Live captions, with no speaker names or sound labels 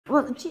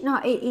Well, do you know,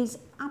 it is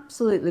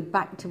absolutely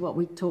back to what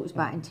we talked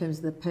about in terms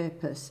of the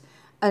purpose,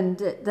 and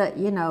that,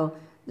 you know,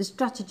 the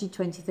strategy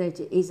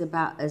 2030 is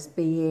about us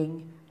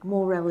being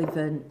more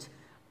relevant,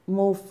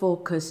 more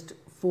focused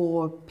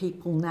for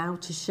people now,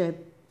 to share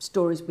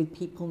stories with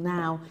people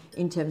now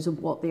in terms of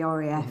what the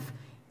RAF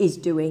is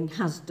doing,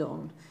 has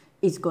done,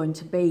 is going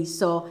to be.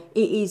 So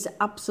it is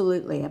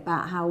absolutely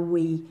about how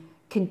we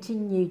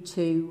continue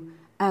to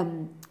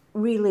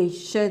really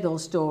share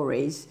those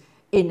stories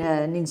in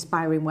an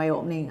inspiring way,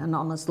 opening and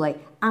honestly,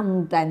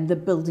 and then the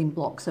building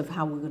blocks of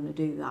how we're going to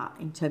do that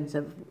in terms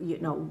of, you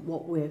know,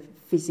 what we're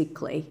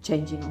physically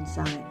changing on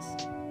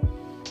science.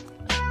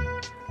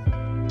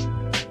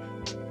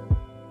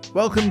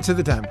 Welcome to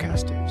the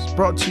Damcasters,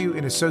 brought to you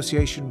in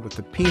association with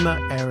the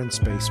Pima Air and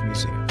Space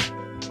Museum.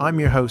 I'm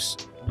your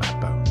host,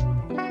 Matt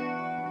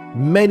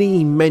Bowen.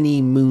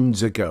 Many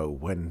moons ago,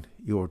 when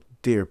your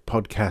dear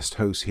podcast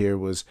host here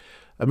was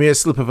a mere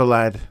slip of a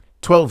lad,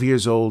 12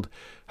 years old,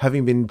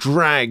 having been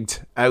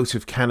dragged out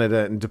of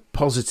Canada and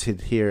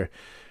deposited here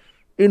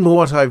in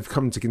what I've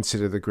come to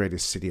consider the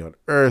greatest city on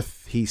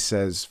earth. He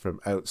says from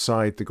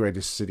outside, the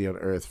greatest city on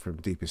earth from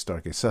deepest,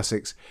 darkest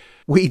Sussex.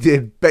 We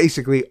did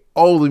basically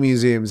all the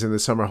museums in the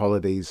summer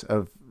holidays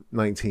of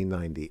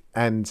 1990.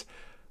 And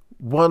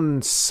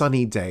one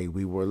sunny day,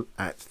 we were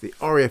at the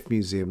RAF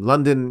Museum,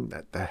 London,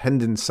 at the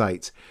Hendon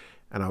site.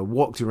 And I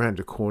walked around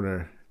a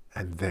corner,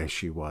 and there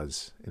she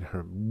was in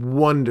her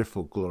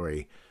wonderful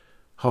glory,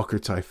 Hawker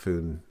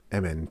Typhoon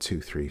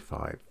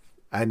MN235.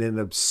 And an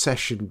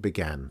obsession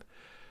began.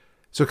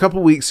 So a couple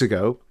of weeks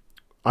ago,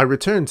 I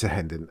returned to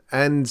Hendon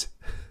and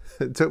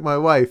took my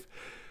wife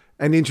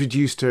and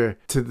introduced her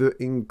to the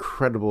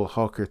incredible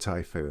Hawker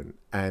Typhoon.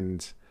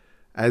 And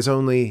as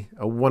only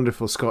a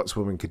wonderful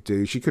Scotswoman could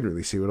do, she couldn't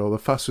really see what all the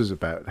fuss was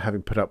about,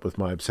 having put up with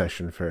my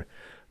obsession for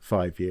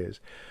 5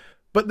 years.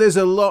 But there's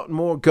a lot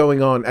more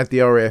going on at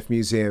the RAF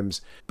museums,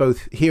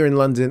 both here in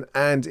London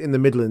and in the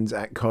Midlands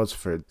at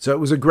Cosford. So it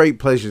was a great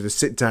pleasure to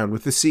sit down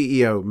with the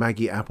CEO,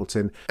 Maggie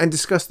Appleton, and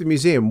discuss the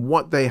museum,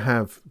 what they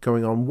have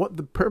going on, what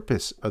the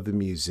purpose of the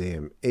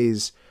museum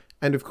is,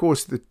 and of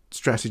course the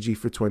strategy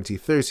for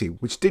 2030,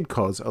 which did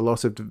cause a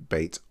lot of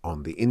debate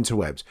on the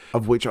interwebs,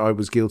 of which I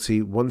was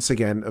guilty once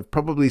again of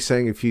probably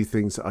saying a few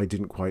things that I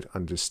didn't quite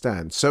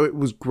understand. So it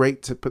was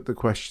great to put the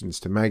questions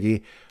to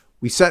Maggie.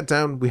 We sat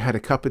down, we had a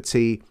cup of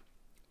tea,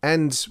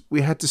 and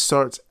we had to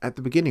start at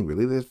the beginning,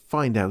 really, to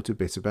find out a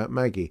bit about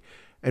Maggie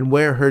and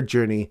where her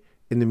journey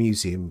in the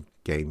museum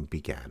game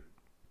began.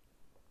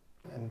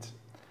 And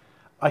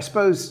I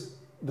suppose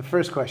the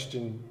first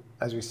question,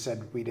 as we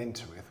said we'd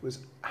enter with, was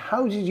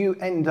how did you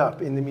end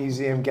up in the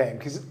museum game?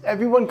 Because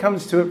everyone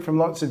comes to it from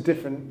lots of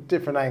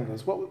different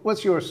angles.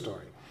 What's your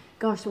story?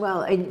 Gosh,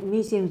 well, in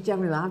museums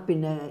generally, I've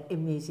been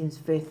in museums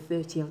for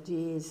 30 odd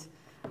years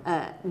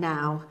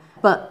now,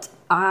 but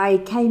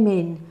I came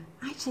in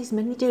actually as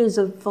many years as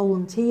a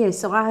volunteer.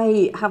 So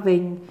I,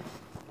 having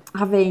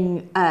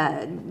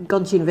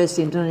gone to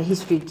university and done a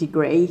history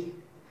degree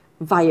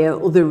via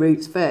other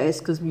routes first,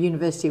 because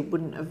university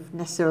wouldn't have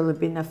necessarily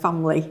been a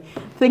family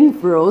thing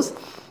for us,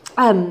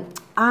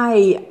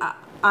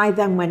 I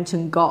then went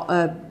and got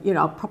a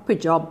proper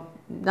job,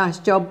 nice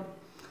job,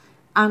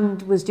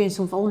 and was doing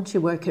some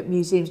volunteer work at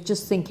museums,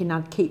 just thinking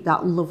I'd keep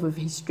that love of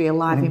history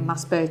alive in my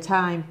spare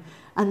time,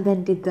 and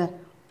then did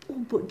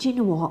but do you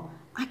know what?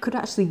 I could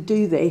actually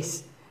do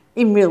this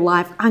in real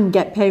life and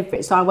get paid for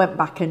it. So I went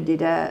back and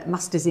did a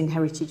Masters in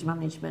Heritage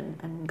Management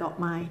and got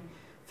my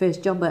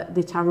first job at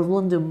the Tower of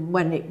London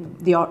when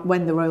the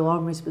Royal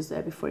Armouries was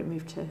there, before it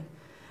moved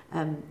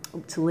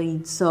up to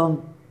Leeds.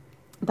 So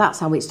that's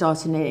how it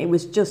started. It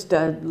was just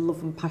a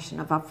love and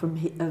passion I've had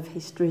of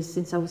history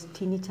since I was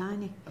teeny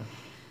tiny.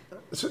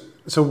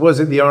 So was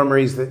it the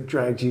armouries that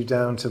dragged you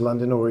down to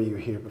London, or were you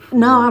here before?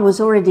 No, I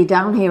was already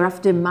down here.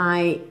 After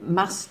my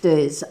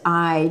Masters,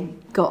 I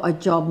got a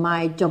job.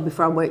 My job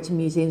before I worked in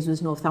museums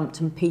was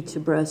Northampton,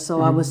 Peterborough,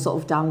 so I was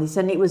sort of down this,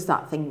 and it was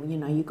that thing,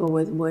 you go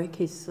where the work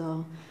is.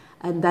 So,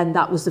 and then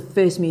that was the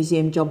first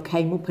museum job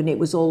came up, and it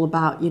was all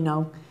about,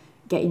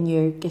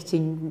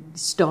 getting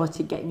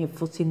started, getting your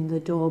foot in the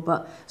door.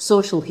 But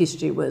social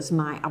history was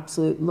my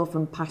absolute love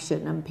and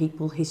passion, and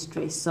people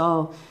history.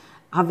 So,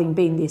 having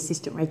been the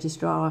assistant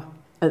registrar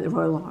at the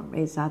Royal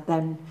Armouries,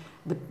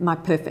 my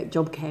perfect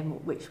job came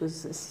up, which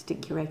was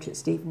assistant curator at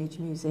Stevenage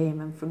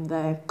Museum, and from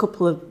there, a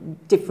couple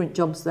of different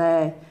jobs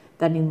there,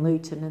 then in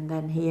Luton and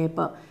then here.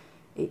 But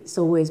it's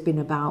always been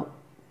about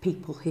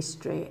people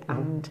history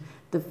and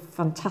the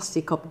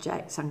fantastic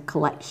objects and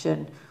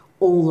collection.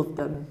 All of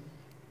them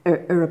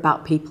are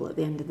about people at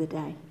the end of the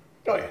day.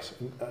 Oh yes,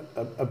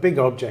 a big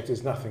object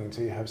is nothing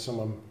until you have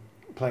someone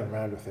playing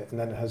around with it, and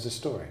then it has a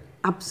story.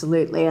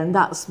 Absolutely, and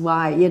that's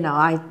why,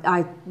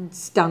 I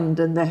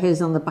stand and the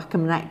hairs on the back of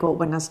my neck go up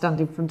when I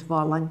stand in front of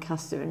our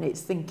Lancaster, and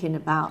it's thinking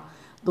about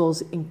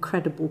those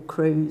incredible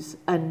crews,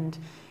 and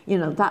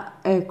that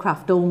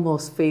aircraft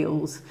almost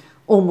feels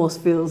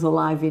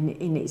alive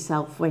in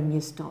itself when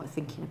you start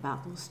thinking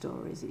about those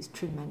stories. It's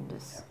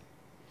tremendous.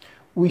 Yeah.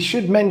 We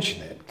should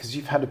mention it because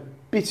you've had a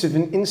bit of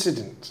an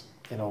incident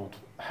in old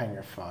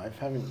Hangar 5,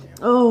 haven't you?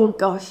 Oh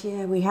gosh,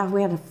 yeah, we have.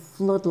 We had a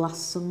flood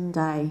last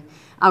Sunday.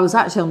 I was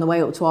actually on the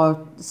way up to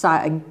our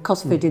site in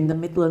Cosford in the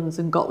Midlands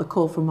and got the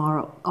call from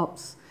our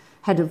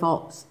head of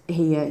ops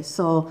here.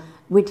 So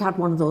we'd had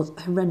one of those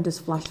horrendous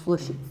flash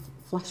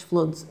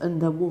floods,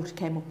 and the water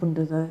came up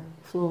under the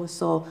floor.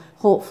 So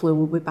hopefully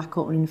we'll be back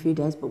up in a few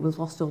days, but we've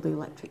lost all the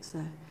electrics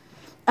there.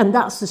 And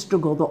that's the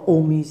struggle that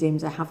all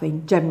museums are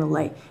having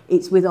generally.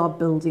 It's with our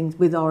buildings,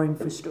 with our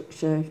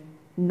infrastructure,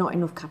 not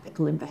enough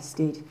capital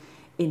invested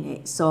in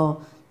it.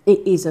 So it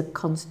is a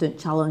constant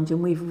challenge,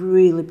 and we've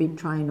really been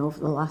trying over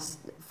the last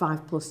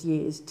 5+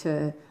 years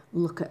to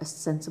look at a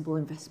sensible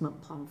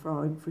investment plan for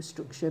our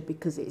infrastructure,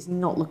 because it's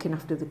not looking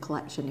after the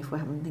collection if we're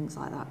having things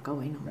like that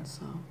going on.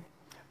 So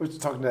I was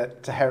talking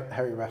to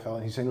Harry Raphael,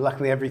 and he's saying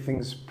luckily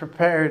everything's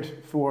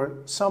prepared for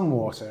some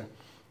water,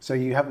 so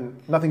you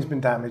haven't, nothing's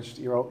been damaged.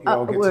 You're all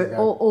good to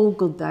go. All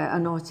good there,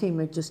 and our team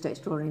are just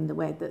extraordinary in the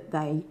way that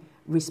they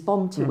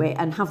respond to it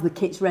and have the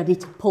kits ready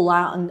to pull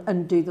out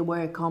and do the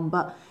work on.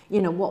 But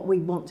you know what we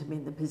want to be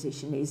in the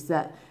position is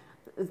that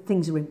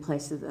things are in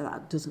place so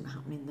that doesn't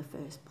happen in the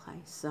first place.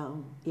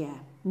 So yeah,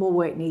 more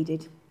work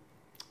needed.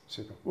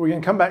 Super. We're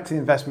going to come back to the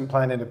investment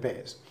plan in a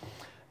bit,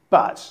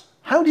 but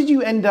how did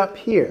you end up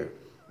here?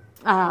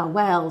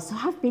 Well, so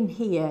I've been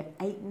here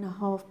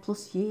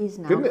 8.5+ years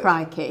now. Goodness.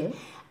 Crikey.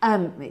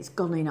 Yeah. It's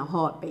gone in a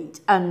heartbeat,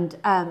 and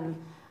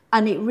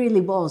it really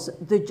was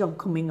the job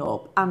coming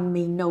up and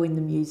me knowing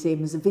the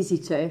museum as a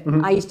visitor.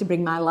 I used to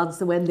bring my lads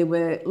there when they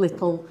were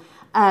little,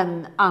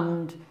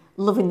 and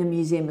loving the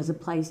museum as a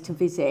place to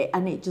visit,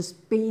 and it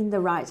just being the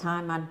right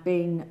time. I'd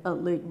been at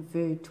Luton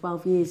for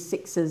 12 years,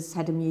 6 as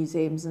head of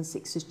museums and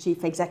 6 as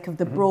chief exec of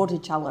the broader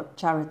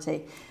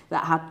charity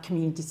that had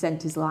community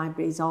centres,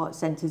 libraries, art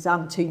centres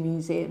and 2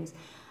 museums.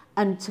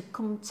 And to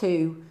come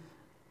to,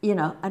 you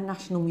know, a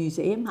national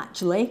museum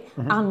actually,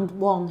 and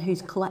one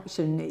whose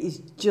collection is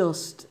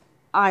just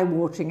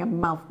eye-watering and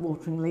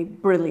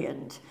mouth-wateringly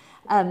brilliant,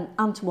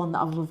 and to one that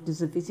I've loved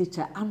as a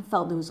visitor and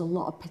felt there was a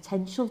lot of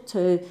potential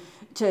to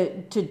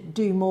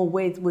do more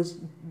with, was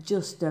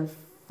just a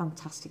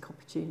fantastic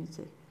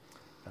opportunity.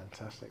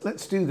 Fantastic.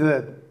 Let's do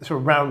the sort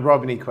of round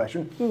robin-y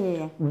question.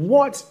 Yeah.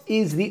 What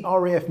is the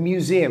RAF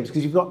Museums?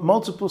 Because you've got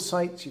multiple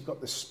sites, you've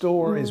got the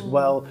store as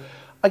well.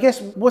 I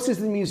guess, what is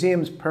the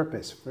museum's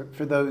purpose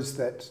for those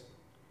that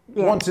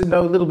want to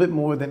know a little bit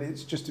more than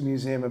it's just a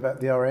museum about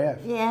the RAF?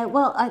 Yeah,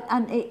 well,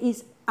 and it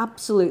is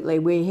absolutely,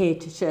 we're here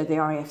to share the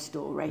RAF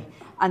story,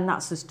 and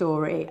that's the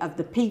story of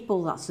the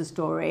people, that's the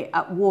story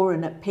at war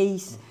and at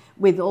peace,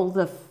 with all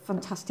the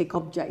fantastic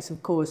objects,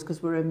 of course,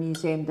 because we're a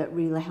museum that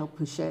really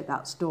help us share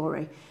that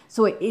story.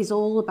 So it is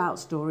all about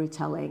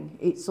storytelling.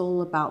 It's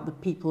all about the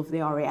people of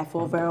the RAF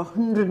over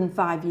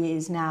 105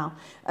 years now.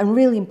 And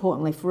really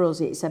importantly for us,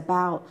 it's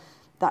about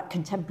that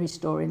contemporary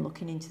story and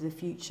looking into the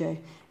future.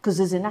 Because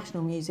as a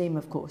national museum,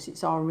 of course,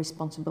 it's our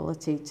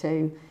responsibility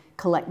to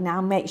collect now,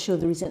 make sure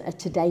there isn't a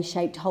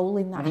today-shaped hole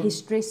in that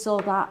history, so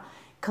that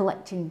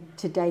collecting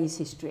today's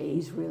history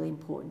is really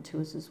important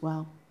to us as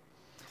well.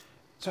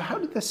 So how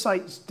do the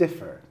sites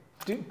differ?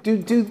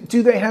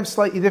 Do they have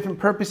slightly different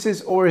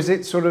purposes, or is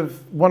it sort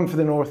of one for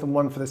the north and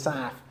one for the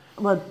south?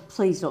 Well,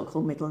 please don't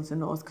call Midlands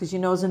and North, because you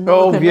know as a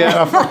northern... Oh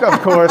yeah,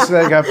 of course,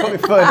 there you go, put my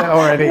foot in it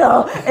already.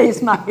 No,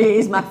 it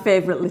is my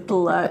favourite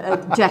little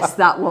jest,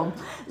 that one.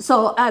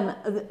 So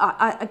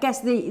I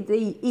guess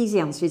the easy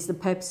answer is the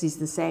purpose is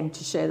the same,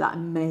 to share that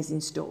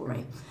amazing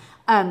story.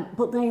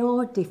 But they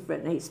are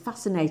different. It's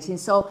fascinating.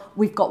 So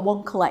we've got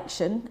one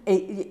collection.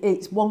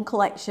 It's one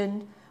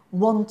collection,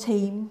 one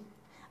team,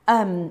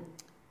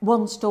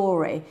 one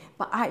story,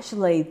 but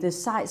actually the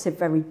sites are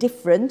very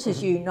different,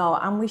 as you know,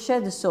 and we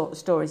share the sort of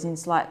stories in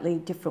slightly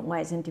different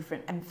ways and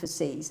different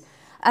emphases.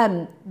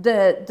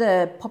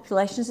 The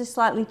populations are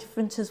slightly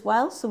different as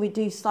well, so we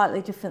do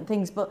slightly different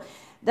things, but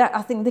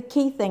I think the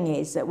key thing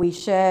is that we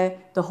share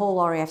the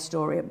whole RAF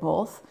story at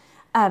both.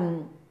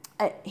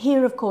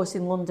 Here, of course,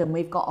 in London,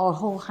 we've got our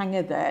whole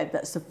hangar there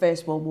that's the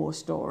First World War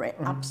story,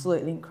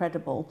 absolutely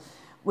incredible,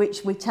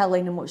 which we tell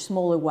in a much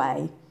smaller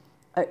way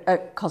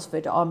at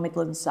Cosford, our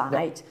Midlands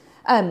site.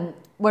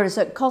 Whereas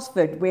at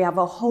Cosford, we have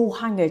a whole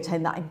hangar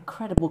telling that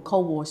incredible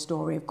Cold War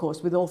story, of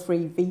course, with all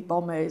 3 V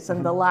bombers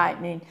and the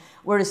lightning.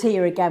 Whereas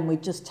here, again, we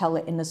just tell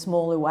it in a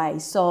smaller way.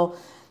 So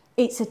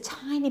it's a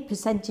tiny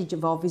percentage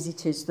of our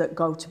visitors that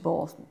go to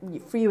both.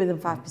 Fewer than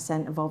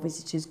 5% of our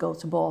visitors go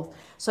to both.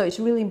 So it's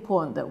really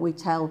important that we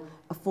tell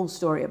a full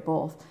story at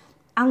both.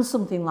 And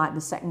something like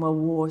the Second World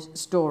War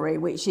story,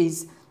 which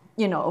is,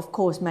 you know, of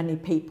course, many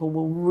people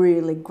will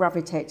really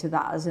gravitate to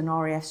that as an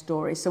RAF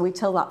story. So we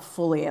tell that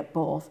fully at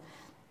both.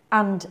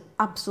 And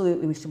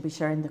absolutely, we should be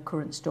sharing the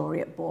current story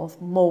at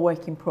both. More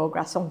work in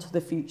progress onto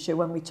the future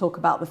when we talk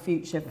about the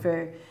future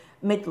for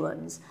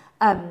Midlands.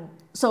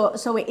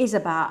 So it is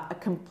about a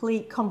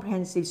complete,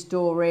 comprehensive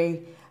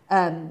story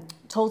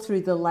told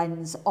through the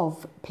lens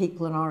of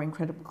people in our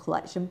incredible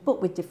collection,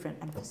 but with different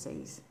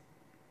emphases.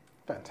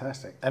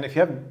 Fantastic. And if you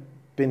haven't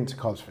been to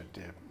Cosford,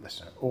 dear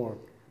listener, or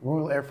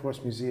Royal Air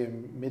Force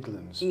Museum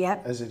Midlands,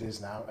 as it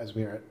is now, as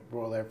we're at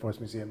Royal Air Force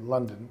Museum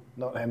London,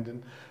 not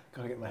Hendon,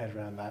 got to get my head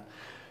around that.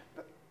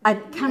 And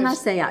can I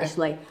say,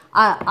 actually,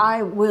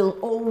 I will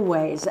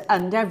always,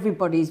 and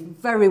everybody's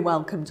very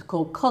welcome to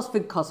call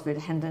Cosford, Cosford,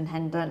 Hendon,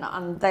 Hendon,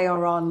 and they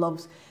are our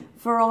loves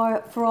for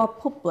our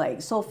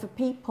public. So for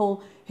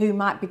people who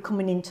might be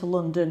coming into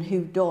London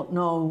who don't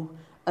know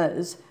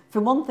us, for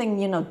one thing,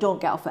 you know,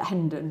 don't get off at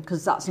Hendon,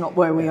 because that's not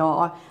where we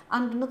are.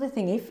 And another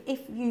thing,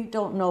 if you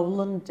don't know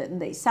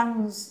London, it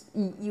sounds,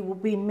 you will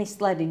be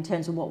misled in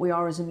terms of what we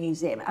are as a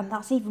museum. And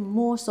that's even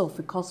more so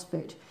for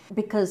Cosford,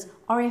 because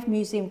RAF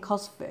Museum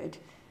Cosford,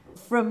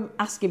 from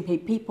asking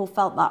people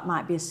felt that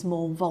might be a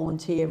small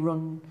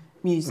volunteer-run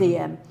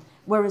museum,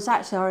 whereas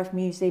actually RAF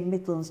Museum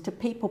Midlands, to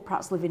people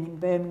perhaps living in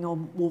Birmingham or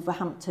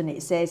Wolverhampton,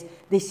 it says,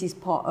 this is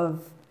part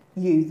of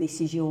you, this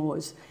is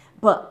yours.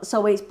 But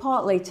so it's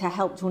partly to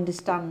help to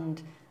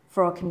understand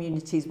for our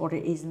communities what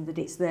it is and that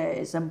it's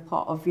theirs and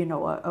part of, you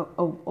know,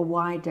 a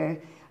wider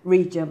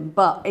region.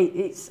 But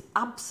it's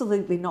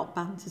absolutely not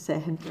banned to say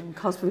Hendon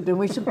Cosford, and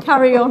we should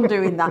carry on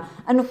doing that.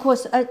 And of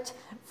course,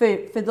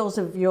 for those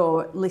of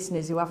your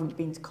listeners who haven't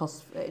been to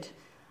Cosford,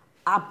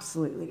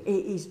 absolutely,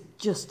 it is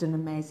just an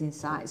amazing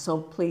site. So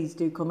please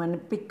do come.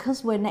 And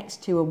because we're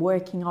next to a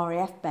working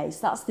RAF base,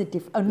 that's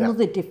the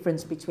another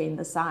difference between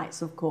the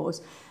sites, of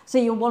course. So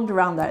you'll wander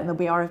around there and there'll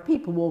be RAF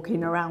people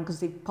walking around because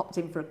they've popped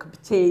in for a cup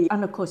of tea.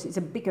 And of course, it's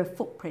a bigger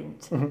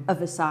footprint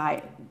of a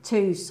site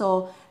too.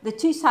 So the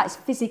two sites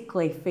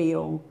physically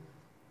feel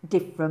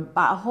different,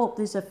 but I hope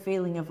there's a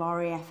feeling of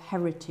RAF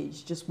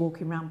heritage just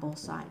walking around both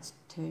sites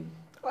too.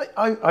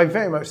 I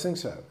very much think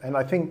so. And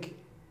I think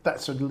that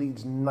sort of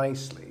leads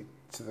nicely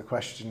to the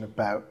question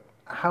about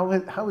how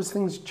has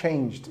things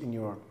changed in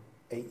your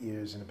 8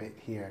 years and a bit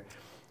here?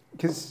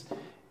 Because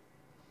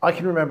I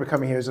can remember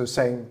coming here, as I was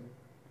saying,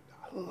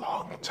 a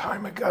long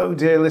time ago,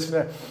 dear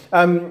listener,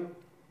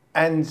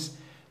 and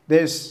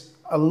there's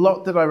a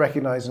lot that I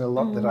recognise and a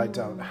lot that I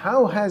don't.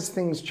 How has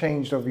things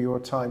changed over your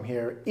time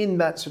here in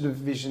that sort of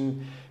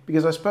vision?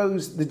 Because I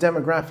suppose the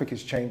demographic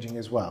is changing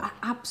as well.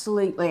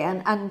 Absolutely,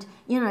 and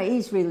you know, it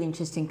is really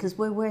interesting because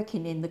we're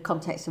working in the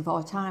context of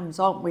our times,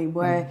 aren't we?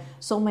 Where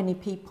so many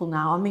people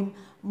now, I mean,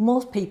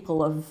 most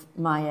people of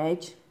my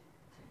age,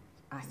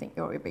 I think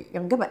you're a bit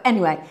younger, but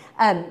anyway,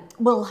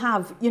 will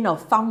have, you know,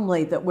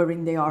 family that were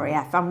in the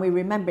RAF, and we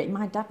remember it.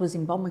 My dad was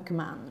in Bomber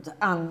Command,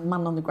 and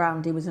man on the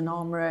ground, he was an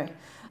armourer.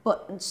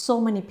 But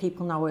so many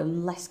people now are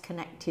less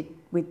connected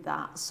with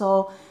that.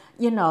 So,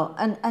 you know,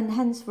 and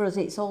hence for us,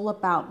 it's all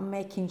about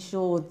making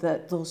sure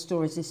that those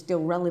stories are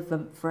still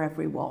relevant for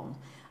everyone.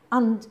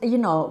 And, you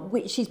know,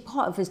 which is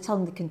part of us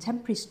telling the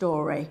contemporary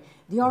story.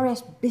 The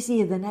RAF's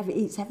busier than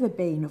it's ever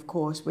been, of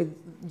course, with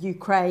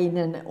Ukraine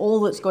and all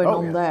that's going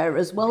on there,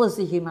 as well as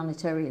the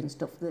humanitarian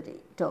stuff that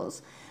it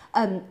does.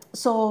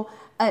 So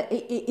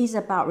it is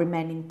about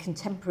remaining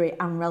contemporary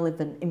and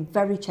relevant in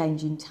very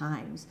changing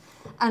times.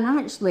 And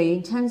actually,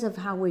 in terms of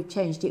how we've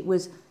changed, it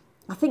was,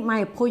 I think my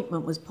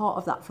appointment was part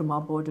of that from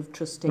our Board of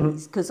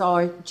Trustees, because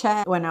our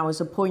chair, when I was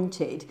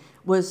appointed,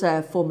 was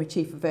a former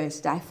Chief of Air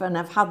Staff, and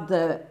I've had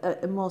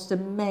the most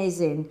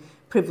amazing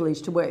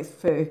privilege to work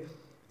for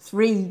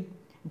 3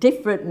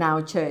 different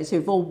now chairs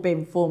who've all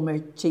been former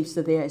Chiefs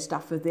of the Air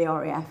Staff of the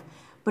RAF.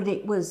 But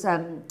it was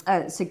Sir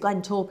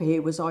Glenn Torpey,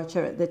 who was our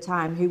chair at the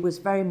time, who was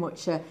very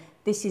much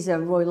this is a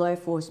Royal Air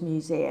Force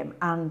museum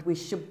and we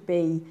should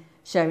be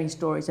sharing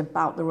stories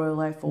about the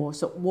Royal Air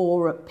Force at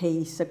war, at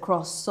peace,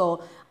 across.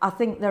 So I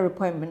think their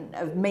appointment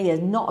of me as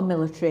not a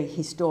military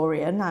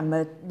historian, I'm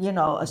a, you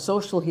know, a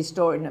social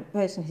historian, a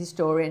person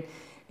historian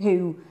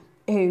who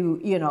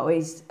you know,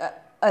 is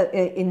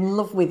in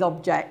love with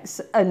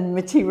objects and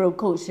material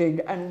culture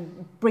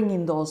and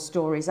bringing those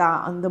stories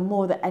out. And the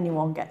more that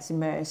anyone gets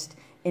immersed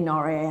in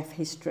RAF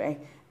history,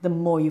 the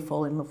more you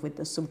fall in love with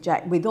the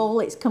subject, with all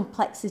its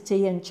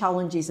complexity and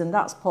challenges, and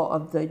that's part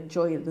of the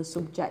joy of the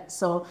subject.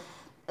 So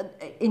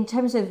in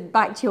terms of,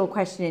 back to your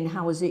question,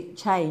 how has it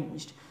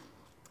changed?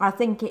 I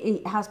think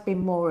it has been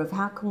more of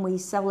how can we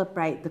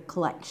celebrate the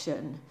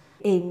collection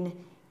in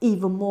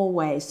even more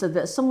ways so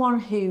that someone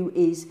who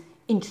is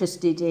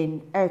interested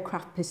in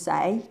aircraft per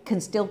se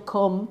can still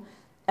come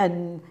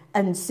and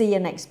see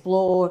and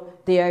explore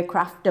the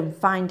aircraft and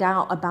find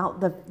out about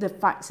the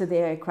facts of the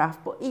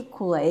aircraft, but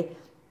equally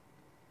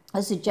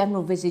as a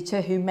general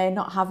visitor who may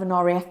not have an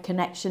RAF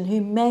connection,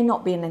 who may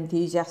not be an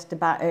enthusiast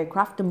about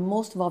aircraft, and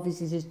most of our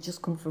visitors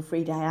just come for a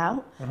free day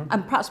out,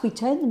 and perhaps we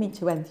turn them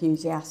into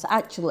enthusiasts,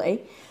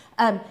 actually.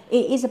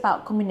 It is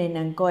about coming in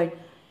and going,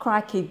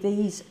 crikey,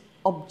 these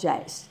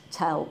objects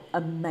tell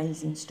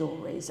amazing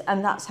stories,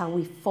 and that's how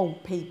we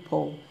fold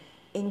people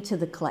into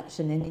the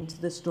collection and into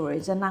the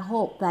stories. And I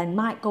hope they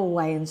might go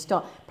away and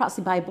start, perhaps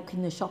they buy a book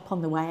in the shop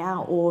on the way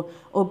out, or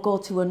go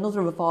to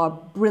another of our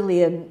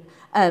brilliant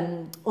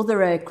other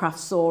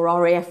aircrafts or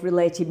RAF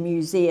related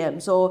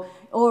museums,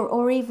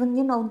 or even,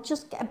 you know,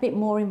 just get a bit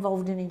more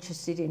involved and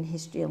interested in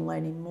history and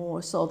learning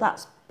more. So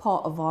that's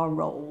part of our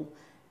role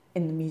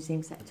in the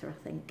museum sector,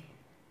 I think.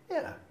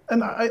 Yeah,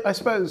 and I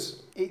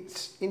suppose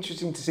it's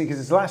interesting to see, because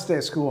it's the last day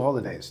of school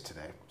holidays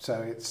today,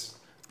 so it's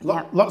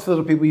Lots of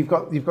little people. You've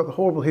got the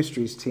Horrible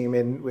Histories team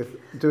in with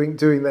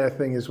doing their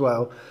thing as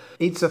well.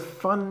 It's a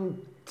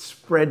fun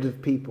spread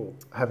of people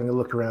having a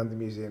look around the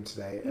museum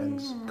today,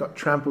 and got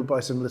trampled by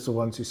some little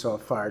ones who saw a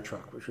fire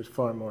truck, which was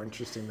far more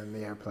interesting than the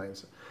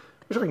airplanes,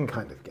 which I can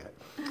kind of get.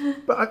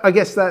 But I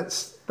guess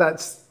that's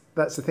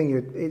the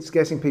thing. It's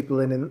getting people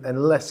in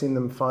and letting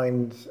them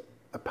find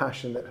a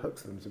passion that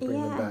hooks them to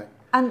bring them back.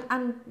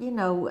 And you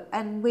know,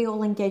 and we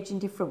all engage in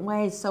different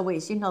ways. So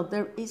it's, you know,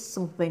 there is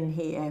something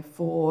here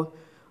for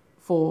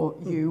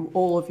you,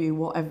 all of you,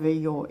 whatever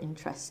your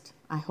interest,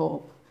 I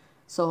hope.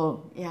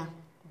 So, yeah.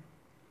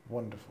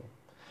 Wonderful.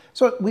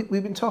 So we've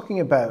been talking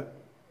about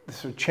the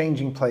sort of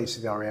changing place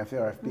of the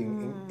RAF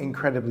being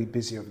incredibly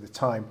busy over the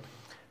time.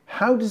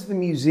 How does the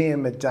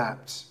museum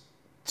adapt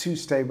to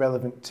stay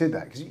relevant to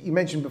that? Because you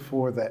mentioned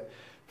before that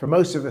for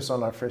most of us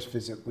on our first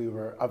visit, we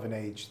were of an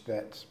age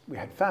that we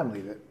had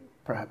family that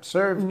perhaps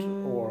served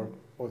or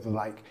the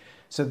like.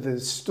 So the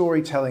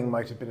storytelling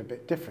might have been a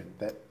bit different,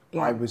 that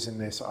I was in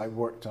this, I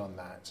worked on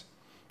that,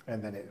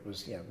 and then it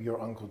was, you know,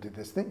 your uncle did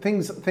this,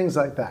 things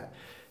like that.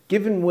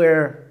 Given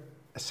we're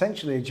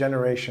essentially a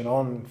generation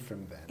on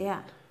from then,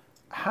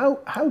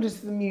 how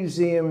does the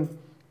museum,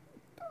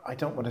 I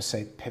don't want to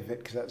say pivot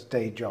because that's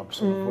day job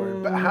sort of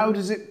word, but how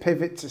does it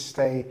pivot to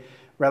stay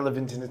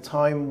relevant in a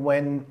time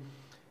when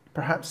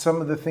perhaps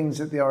some of the things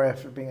that the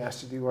RAF are being asked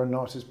to do are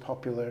not as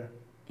popular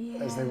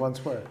as they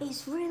once were?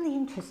 It's really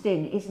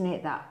interesting, isn't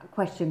it, that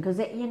question? Because,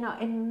 you know,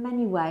 in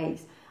many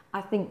ways, I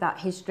think that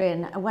history,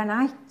 and when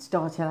I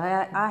started,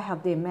 I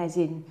had the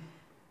amazing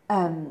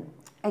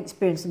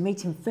experience of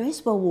meeting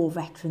First World War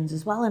veterans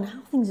as well, and how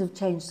things have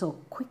changed so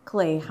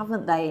quickly,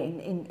 haven't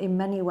they, in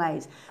many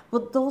ways.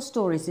 But those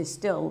stories are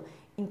still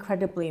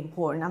incredibly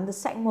important, and the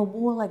Second World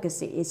War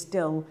legacy is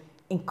still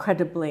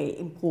incredibly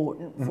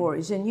important for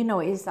us. And, you know,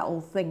 it is that whole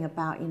thing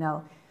about, you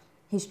know,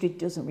 history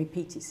doesn't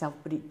repeat itself,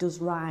 but it does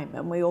rhyme,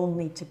 and we all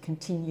need to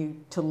continue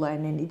to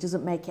learn, and it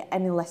doesn't make it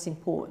any less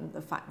important,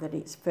 the fact that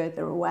it's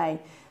further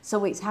away.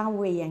 So it's how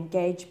we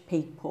engage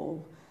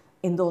people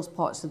in those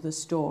parts of the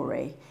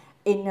story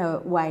in a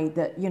way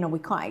that, you know, we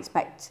can't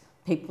expect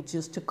people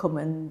just to come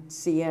and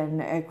see an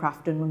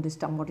aircraft and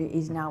understand what it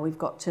is now. We've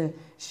got to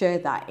share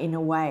that in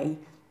a way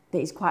that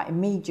is quite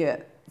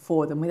immediate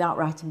for them without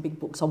writing big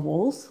books on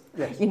walls.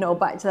 You know,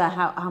 back to that,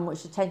 how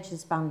much attention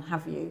span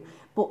have you?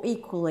 But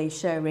equally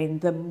sharing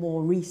the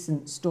more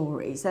recent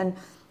stories.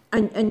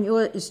 And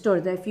your story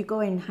there, if you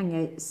go in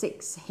Hangar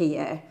 6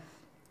 here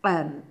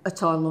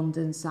at our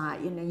London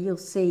site, you know, you'll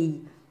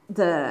see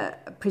the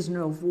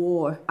prisoner of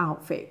war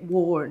outfit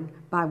worn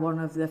by one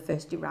of the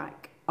first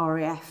Iraq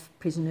RAF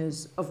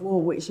prisoners of war,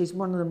 which is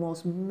one of the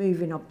most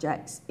moving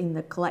objects in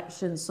the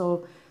collection.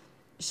 So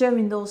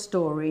sharing those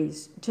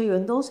stories too,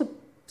 and those are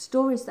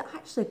stories that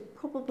actually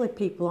probably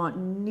people aren't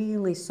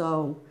nearly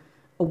so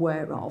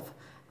aware of.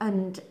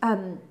 And,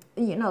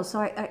 you know,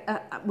 so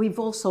we've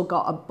also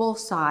got at both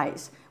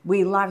sites,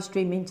 we live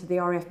stream into the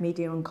RAF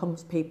media and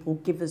comms people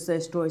give us their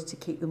stories to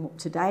keep them up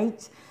to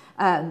date.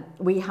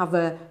 We have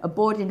a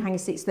board in Hangar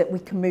 6 that we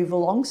can move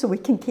along so we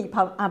can keep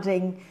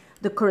adding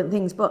the current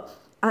things. But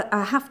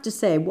I have to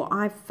say what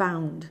I've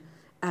found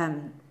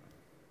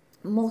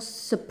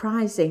most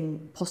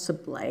surprising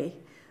possibly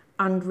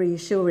and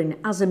reassuring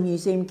as a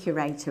museum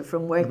curator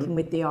from working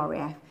with the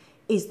RAF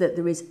is that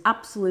there is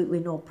absolutely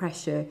no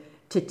pressure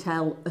to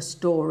tell a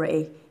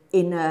story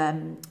in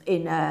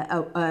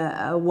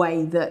a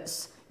way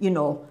that's, you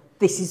know,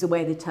 this is the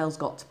way the tale's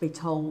got to be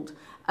told.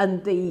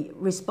 And the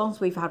response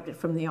we've had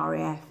from the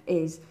RAF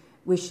is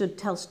we should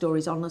tell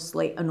stories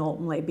honestly and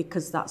openly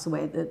because that's the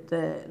way that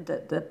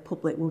the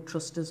public will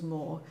trust us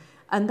more.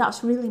 And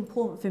that's really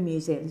important for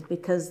museums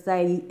because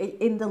they,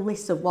 in the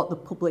list of what the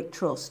public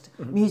trust,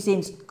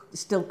 museums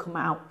still come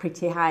out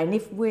pretty high. And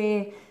if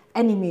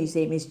any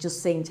museum is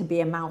just seen to be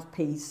a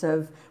mouthpiece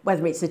of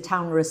whether it's a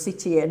town or a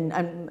city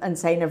and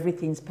saying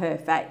everything's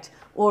perfect,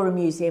 or a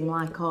museum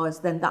like ours,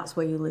 then that's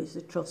where you lose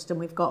the trust. And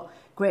we've got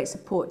great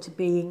support to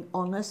being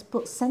honest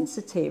but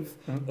sensitive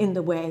in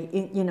the way,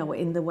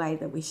 in the way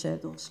that we share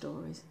those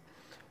stories.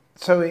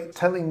 So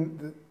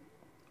telling,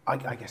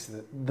 I guess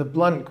the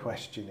blunt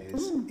question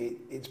is,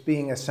 it's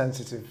being a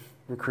sensitive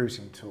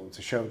recruiting tool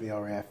to show the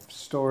RAF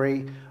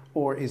story,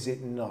 or is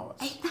it not?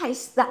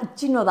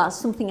 Do you know, that's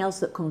something else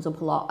that comes up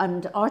a lot.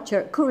 And our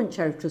current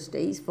chair of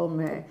trustees,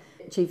 former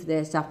chief of the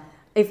air staff,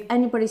 if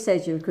anybody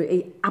says you're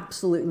recruiting,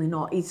 absolutely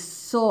not. He's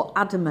so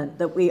adamant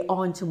that we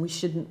aren't and we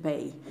shouldn't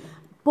be.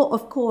 But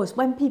of course,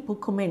 when people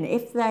come in,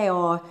 if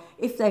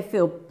they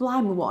feel,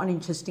 blimey, what an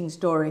interesting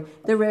story,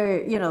 there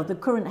are, you know, the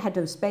current head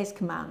of Space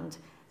Command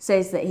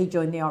says that he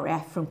joined the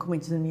RAF from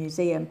coming to the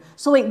museum.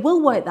 So it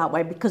will work that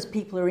way because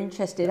people are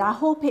interested. I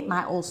hope it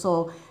might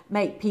also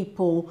make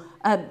people,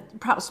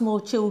 perhaps small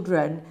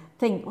children,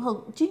 think,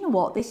 well, do you know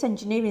what, this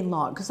engineering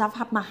lot, because I've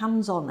had my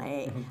hands on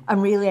it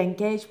and really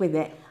engaged with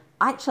it,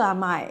 actually I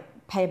might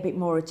pay a bit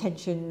more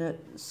attention at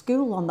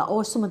school on that,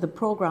 or some of the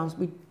programmes.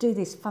 We do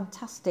this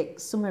fantastic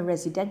summer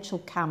residential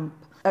camp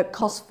at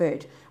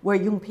Cosford, where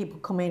young people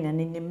come in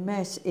and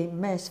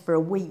immerse for a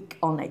week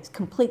on it. It's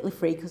completely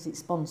free because it's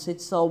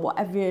sponsored. So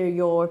whatever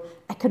your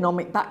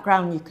economic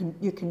background,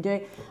 you can do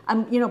it.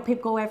 And you know,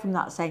 people go away from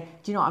that saying,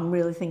 do you know what, I'm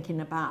really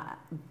thinking about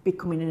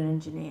becoming an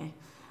engineer.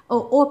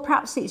 Or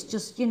perhaps it's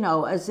just, you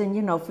know, as in,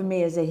 you know, for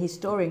me as a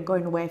historian,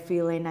 going away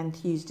feeling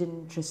enthused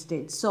and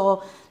interested.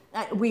 So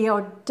we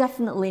are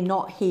definitely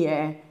not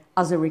here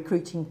as a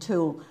recruiting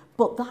tool,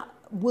 but that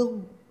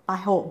will, I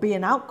hope, be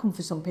an outcome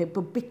for some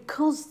people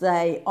because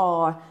they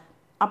are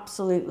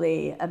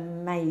absolutely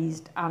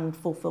amazed and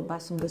fulfilled by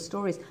some of the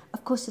stories.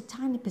 Of course, a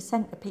tiny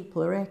percent of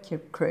people are air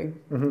crew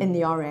in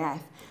the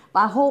RAF, but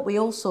I hope we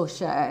also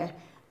share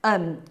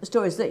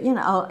stories that, you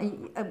know,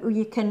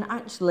 you can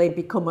actually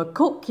become a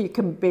cook, you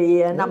can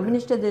be an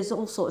administrator, there's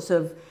all sorts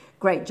of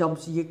great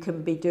jobs you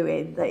can be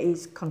doing that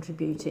is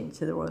contributing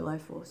to the Royal Air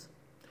Force.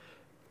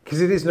 Because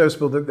it is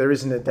noticeable that there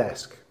isn't a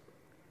desk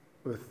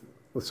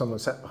with someone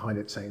sat behind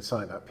it saying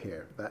sign up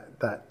here.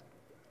 That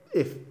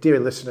if,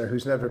 dear listener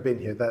who's never been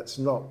here, that's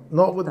not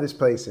what this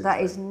place is.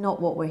 That is not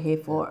what we're here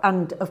for.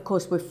 And of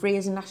course we're free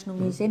as a national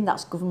museum,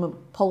 that's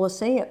government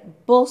policy.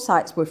 At both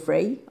sites we're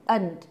free,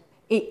 and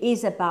it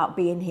is about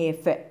being here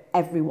for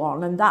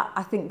everyone, and that,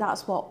 I think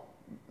that's what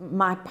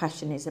my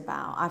passion is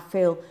about. I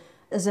feel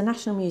as a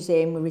national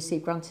museum we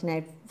receive grant and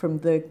aid from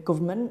the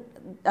government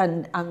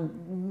and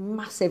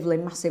massively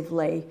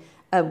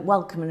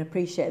welcome and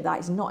appreciate that.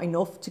 It's not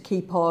enough to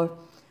keep our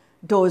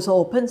doors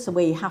open, so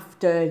we have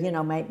to, you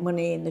know, make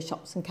money in the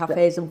shops and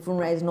cafes and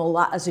fundraise and all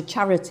that as a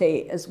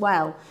charity as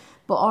well.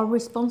 But our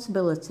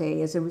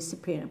responsibility as a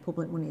recipient of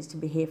public money is to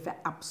be here for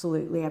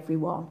absolutely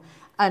everyone.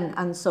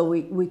 And so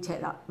we take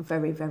that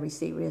very, very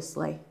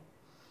seriously.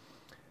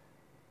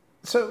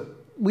 So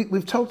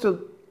we've talked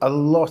a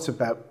lot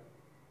about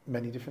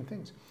many different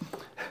things.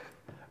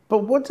 But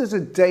what does a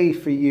day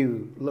for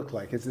you look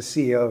like as the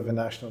CEO of a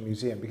national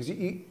museum? Because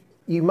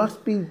you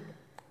must be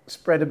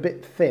spread a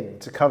bit thin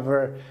to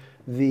cover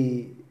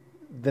the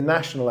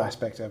national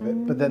aspect of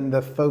it, but then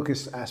the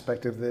focused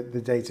aspect of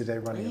the day-to-day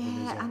running of the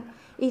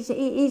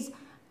museum.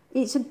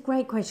 It's a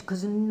great question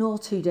because no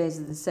 2 days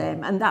are the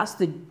same, and that's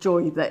the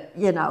joy that,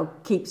 you know,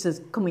 keeps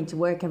us coming to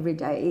work every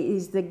day. It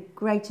is the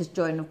greatest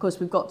joy, and of course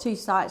we've got two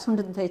sites,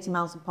 130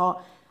 miles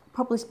apart.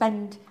 Probably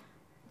spend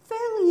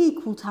fairly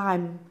equal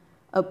time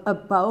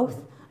at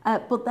both,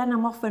 but then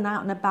I'm often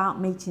out and about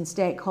meeting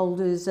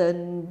stakeholders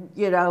and,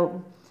 you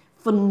know,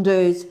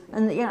 funders.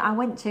 And you know,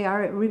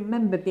 I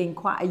remember being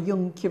quite a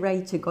young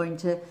curator going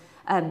to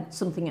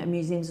something at a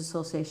Museums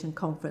Association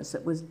conference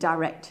that was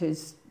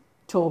directors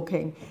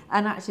talking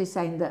and actually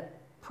saying that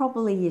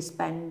probably you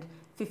spend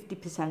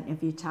 50%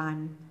 of your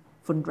time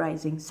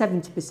fundraising,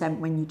 70%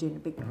 when you're doing a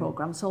big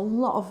programme. So a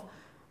lot of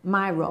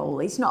my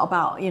role, it's not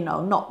about, you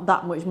know, not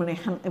that much money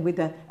with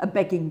a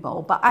begging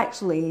bowl, but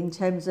actually in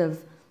terms of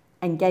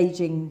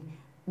engaging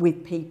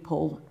with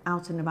people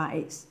out and about,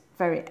 it's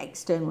very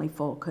externally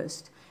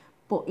focused.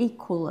 But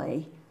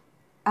equally,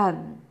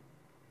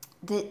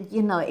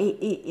 you know,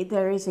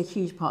 there is a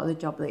huge part of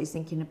the job that is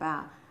thinking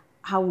about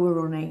how we're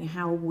running,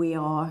 how we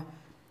are,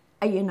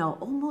 you know,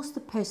 almost the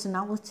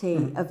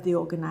personality of the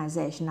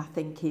organisation, I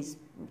think is,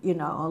 you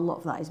know, a lot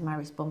of that is my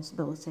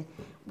responsibility.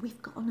 We've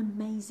got an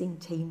amazing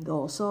team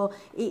though, so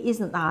it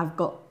isn't that I've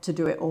got to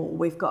do it all.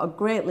 We've got a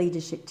great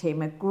leadership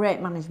team, a great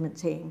management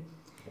team,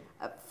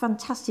 a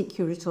fantastic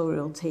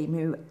curatorial team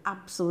who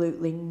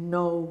absolutely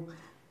know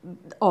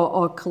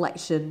our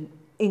collection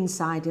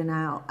inside and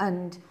out.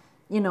 And,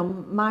 you know,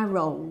 my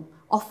role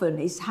often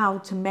is how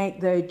to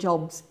make their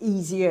jobs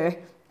easier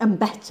and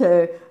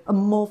better and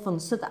more fun,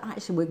 so that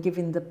actually we're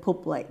giving the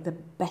public the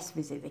best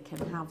visit they can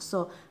have.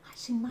 So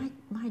actually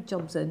my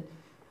job's a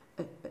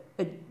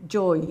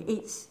joy.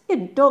 It's, you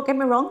know, don't get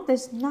me wrong,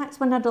 there's nights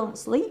when I don't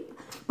sleep,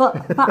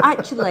 but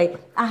actually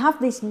I have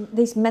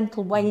these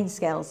mental weighing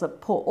scales that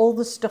put all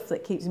the stuff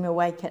that keeps me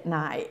awake at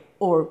night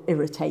or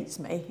irritates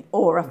me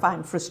or I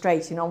find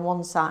frustrating on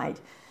one side,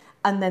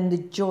 and then the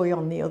joy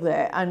on the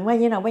other. And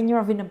when, you know, when you're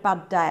having a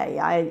bad day,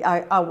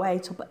 I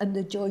wait up and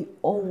the joy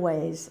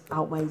always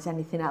outweighs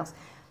anything else.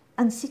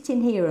 And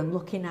sitting here and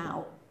looking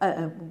out,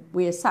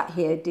 we are sat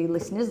here, dear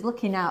listeners,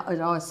 looking out at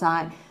our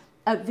site,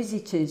 at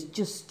visitors,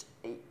 just,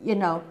 you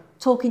know,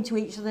 talking to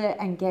each other,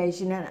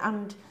 engaging,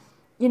 and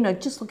you know,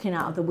 just looking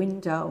out of the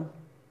window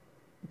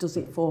does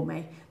it for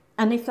me.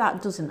 And if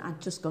that doesn't,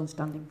 I'd just go and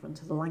stand in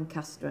front of the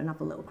Lancaster and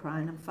have a little cry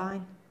and I'm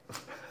fine.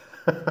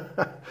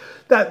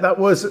 that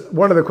was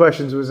one of the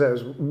questions, was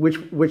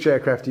which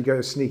aircraft do you go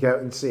to sneak out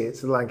and see?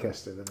 It's the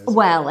Lancaster then, isn't it?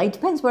 Well, it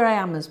depends where I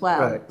am as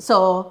well. Right.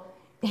 So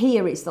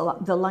here it's the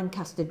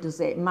Lancaster does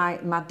it.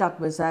 My dad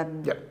was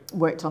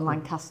worked on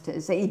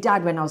Lancasters. He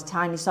died when I was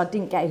tiny, so I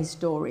didn't get his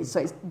stories.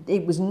 So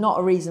it was not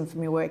a reason for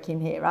me working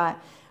here. I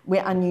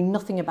knew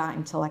nothing about him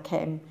until I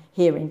came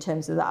here in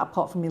terms of that,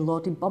 apart from me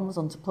loading bombs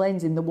onto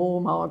planes in the war,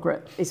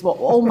 Margaret. It's what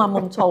all my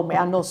mum told me.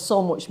 I know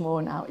so much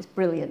more now. It's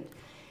brilliant.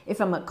 If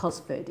I'm at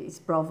Cosford, it's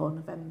Bravo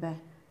November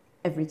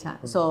every time.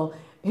 So,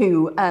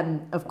 who,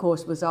 of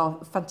course, was our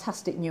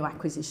fantastic new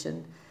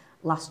acquisition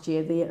last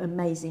year, the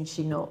amazing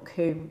Chinook,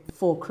 who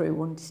 4 crew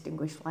won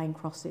Distinguished Flying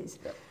Crosses.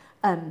 Yep.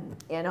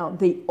 You know,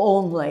 the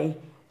only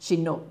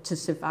Chinook to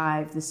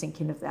survive the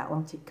sinking of the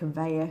Atlantic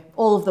Conveyor.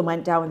 All of them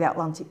went down with the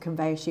Atlantic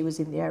Conveyor. She was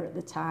in the air at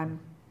the time.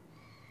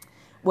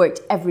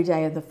 Worked every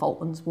day of the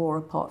Falklands War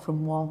apart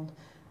from one.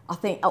 I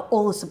think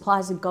all the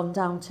supplies had gone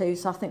down too,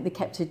 so I think they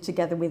kept her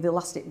together with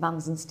elastic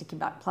bands and sticking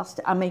back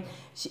plastic. I mean,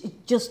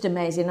 just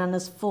amazing, and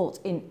has fought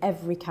in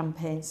every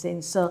campaign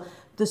since. So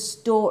the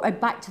story,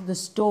 back to the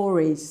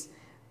stories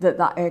that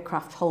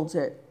aircraft holds,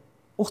 are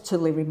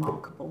utterly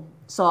remarkable.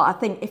 So I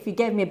think if you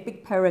gave me a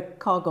big pair of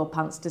cargo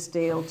pants to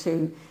steal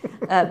to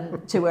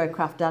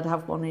aircraft, I'd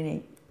have one in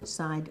each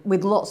side,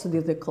 with lots of the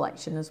other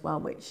collection as well,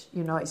 which,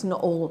 you know, it's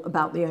not all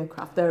about the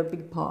aircraft. They're a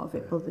big part of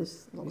it, but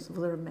there's lots of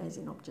other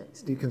amazing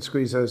objects. You can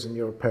squeeze those in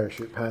your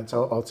parachute pants.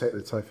 I'll take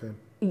the Typhoon.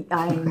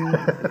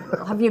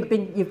 Have you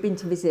been? You've been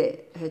to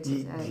visit her?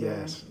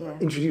 Yes. Yeah.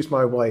 Introduced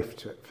my wife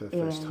to it for the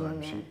first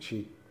time. Yeah.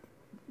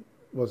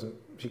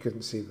 She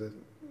couldn't see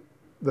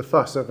the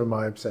fuss over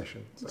my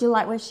obsession. Did you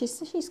like where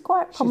she's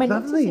quite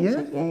prominent? She's lovely,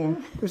 yeah.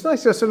 It was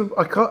nice.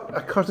 I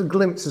caught a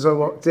glimpse as I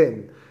walked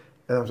in.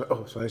 And I was like,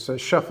 oh, sorry. So I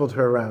shuffled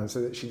her around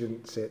so that she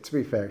didn't see it. To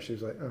be fair, she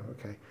was like, oh,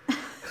 okay.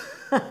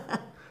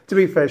 To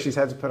be fair, she's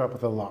had to put up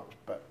with a lot.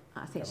 But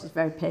I think she's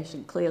very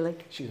patient, clearly.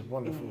 She's a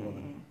wonderful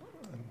woman.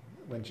 And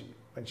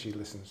when she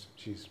listens,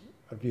 she's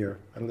a viewer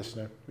and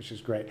listener, which is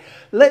great.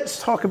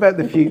 Let's talk about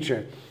the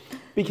future.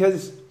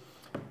 Because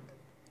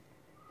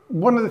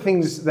one of the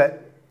things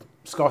that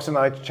Scott and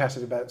I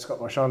chatted about, Scott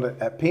Marchand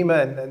at Pima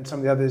and some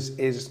of the others,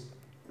 is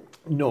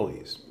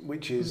noise,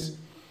 which is...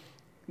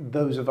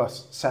 those of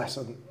us sat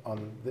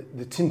on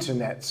the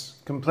tinternets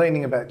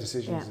complaining about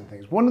decisions and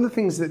things. One of the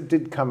things that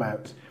did come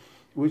out,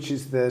 which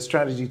is the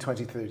Strategy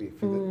 2030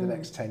 for the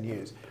next 10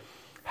 years,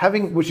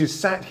 which is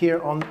sat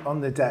here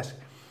on the desk.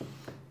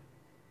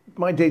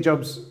 My day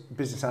job's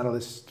business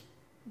analyst,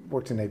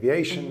 worked in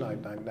aviation, I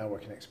now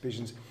work in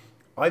exhibitions.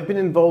 I've been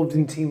involved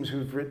in teams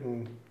who've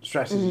written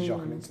strategy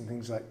documents and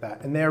things like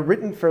that, and they're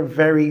written for a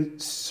very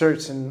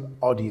certain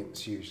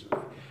audience usually.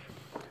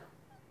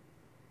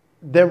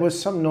 There was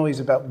some noise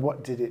about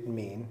what did it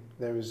mean.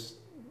 There was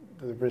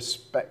the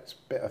respect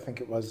bit, I think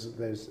it was.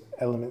 There's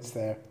elements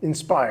there.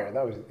 Inspire,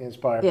 that was it.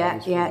 Inspire.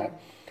 That.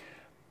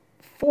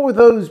 For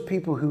those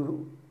people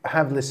who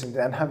have listened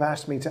and have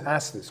asked me to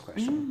ask this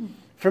question,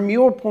 from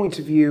your point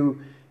of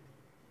view,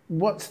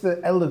 what's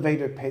the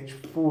elevator pitch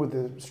for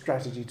the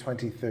Strategy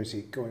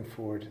 2030 going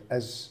forward?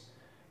 As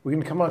we're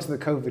going to come on to the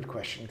COVID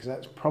question, because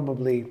that's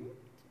probably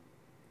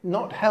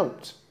not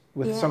helped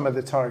with some of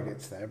the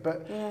targets there.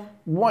 But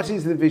what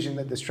is the vision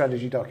that the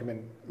strategy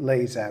document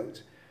lays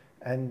out?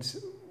 And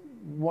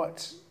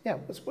what's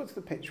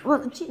the pitch?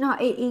 Well, do you know,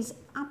 it is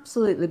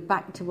absolutely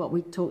back to what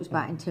we talked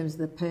about in terms of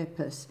the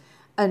purpose.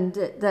 And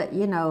that,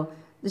 you know,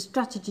 the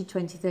Strategy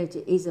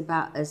 2030 is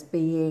about us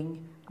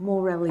being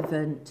more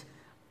relevant,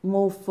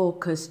 more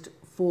focused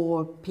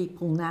for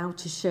people now,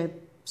 to share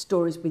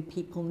stories with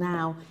people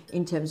now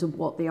in terms of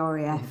what the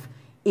RAF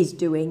is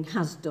doing,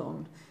 has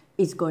done,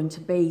 is going to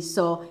be.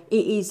 So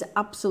it is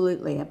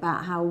absolutely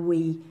about how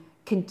we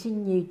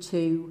continue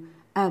to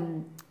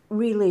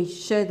really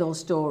share those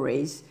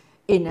stories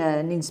in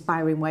an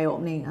inspiring way,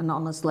 opening and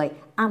honestly,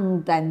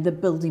 and then the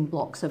building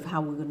blocks of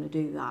how we're going to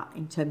do that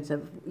in terms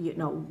of, you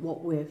know,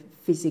 what we're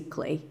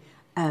physically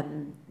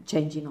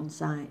changing on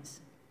sites.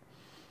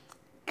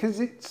 Because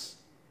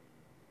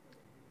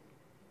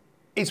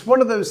it's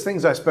one of those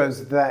things, I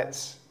suppose,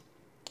 that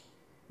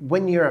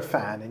when you're a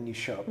fan and you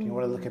show up, you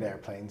want to look at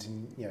airplanes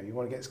and you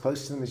want to get as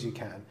close to them as you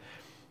can.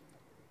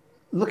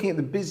 Looking at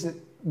the business,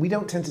 we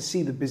don't tend to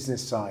see the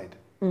business side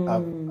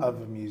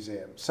of a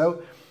museum.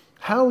 So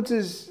how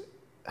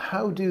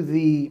do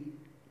the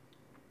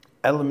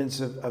elements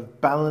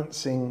of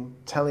balancing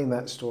telling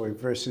that story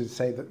versus,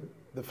 say,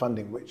 the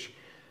funding, which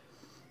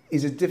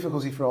is a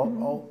difficulty for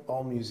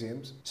all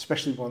museums,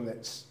 especially one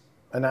that's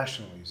a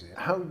national museum.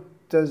 How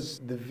does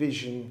the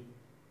vision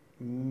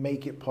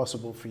make it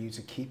possible for you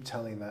to keep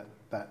telling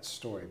that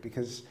story?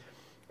 Because,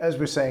 as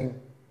we're saying,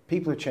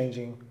 people are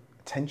changing,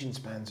 attention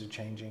spans are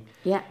changing.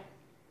 Yeah.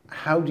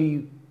 How do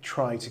you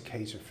try to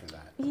cater for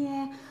that?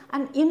 Yeah,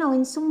 and you know,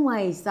 in some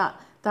ways that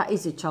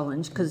is a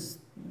challenge, because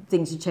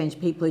things are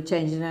changing, people are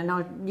changing,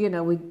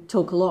 and we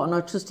talk a lot, and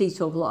our trustees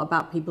talk a lot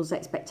about people's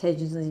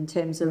expectations in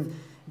terms of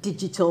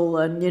digital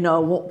and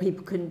what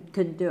people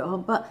can do at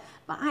home. But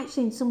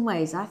actually, in some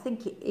ways, I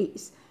think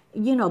it's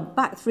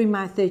back through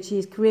my 30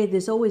 years career,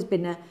 there's always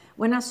been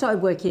when I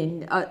started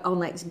working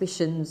on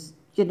exhibitions,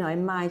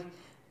 in my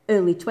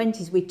early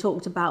 20s, we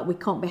talked about we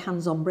can't be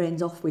hands-on,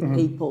 brains off with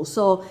people.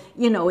 So,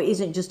 it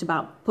isn't just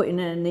about putting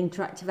an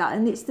interactive out.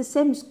 And it's the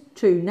same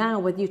true now,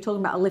 whether you're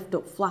talking about a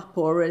lift-up flap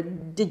or a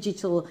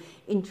digital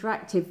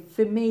interactive.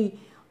 For me,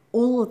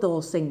 all of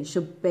those things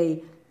should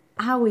be,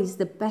 how is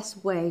the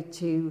best way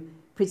to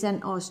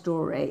present our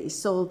story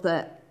so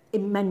that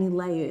in many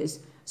layers.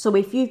 So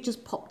if you've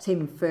just popped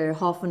in for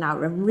half an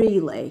hour and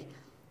really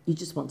you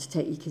just want to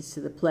take your kids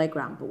to the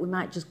playground, but we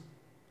might just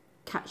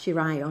catch your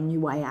eye on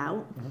your way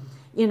out.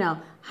 You know,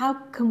 how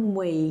can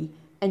we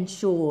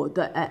ensure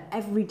that at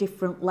every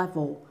different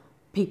level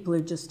people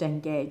are just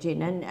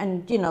engaging,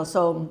 and you know,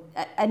 so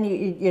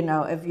any, you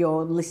know, of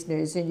your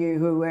listeners and you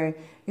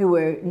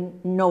who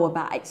know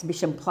about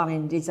exhibition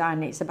planning,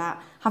 design, it's about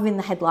having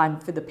the headline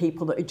for the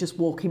people that are just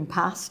walking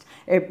past,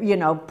 you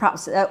know,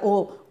 perhaps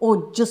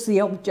or just the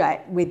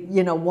object with,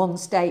 you know, one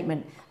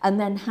statement, and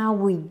then how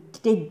we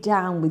dig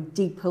down with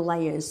deeper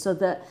layers so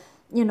that,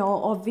 you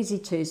know, our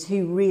visitors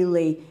who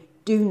really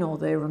do know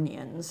their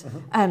onions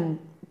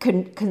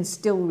can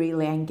still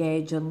really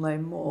engage and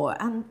learn more.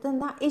 And then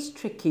that is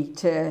tricky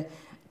to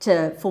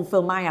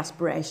fulfill my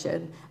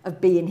aspiration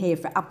of being here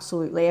for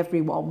absolutely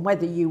everyone,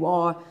 whether you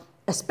are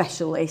a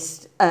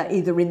specialist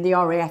either in the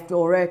RAF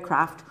or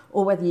aircraft,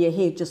 or whether you're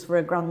here just for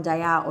a grand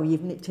day out or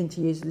you've nipped in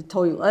to use the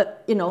toilet,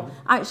 you know,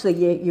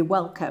 actually you're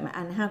welcome.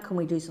 And how can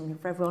we do something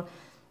for everyone?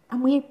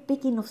 And we're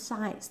big enough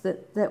sites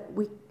that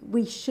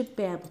we should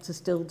be able to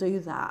still do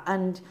that.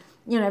 And,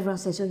 you know, everyone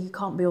says, oh, you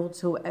can't be able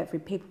to every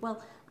people.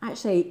 Well,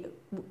 actually,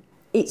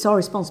 it's our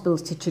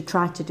responsibility to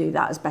try to do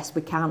that as best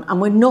we can. And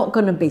we're not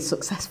going to be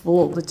successful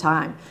all the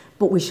time,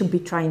 but we should be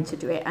trying to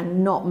do it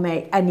and not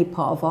make any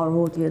part of our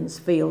audience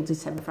feel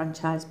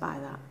disenfranchised by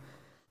that.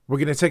 We're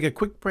going to take a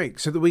quick break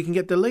so that we can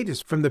get the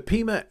latest from the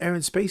Pima Air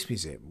and Space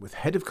Museum with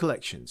Head of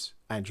Collections,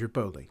 Andrew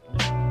Bowley.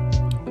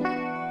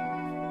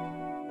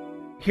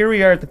 Here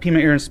we are at the Pima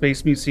Air and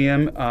Space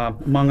Museum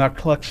among our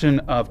collection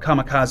of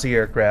kamikaze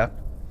aircraft.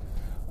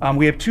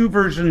 We have two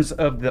versions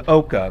of the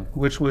Oka,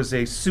 which was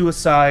a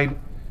suicide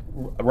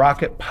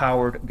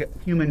rocket-powered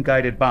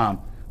human-guided bomb.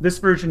 This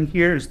version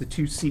here is the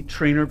two-seat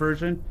trainer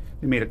version.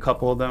 We made a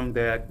couple of them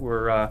that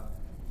were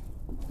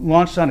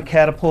launched on a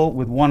catapult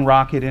with one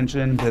rocket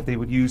engine that they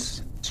would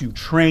use to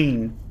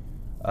train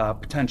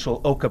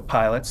potential Oka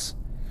pilots.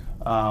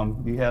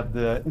 We have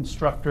the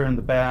instructor in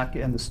the back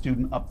and the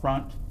student up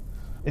front.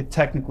 It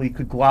technically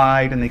could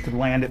glide, and they could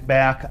land it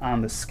back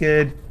on the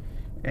skid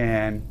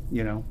and,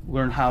 you know,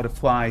 learn how to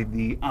fly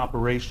the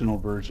operational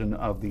version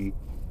of the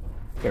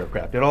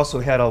aircraft. It also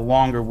had a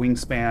longer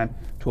wingspan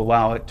to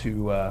allow it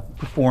to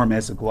perform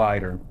as a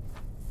glider.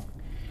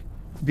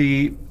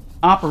 The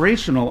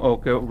operational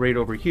Oka right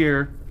over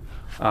here,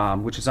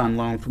 which is on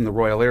loan from the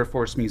Royal Air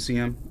Force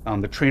Museum.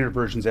 The trainer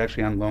version is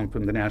actually on loan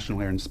from the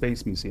National Air and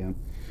Space Museum.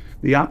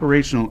 The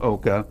operational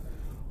Oka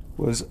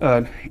was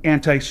an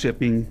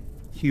anti-shipping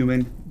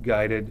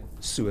human-guided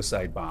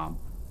suicide bomb.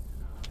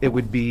 It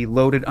would be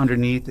loaded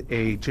underneath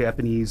a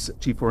Japanese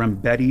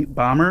G4M Betty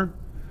bomber.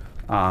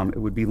 It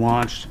would be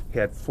launched,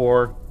 had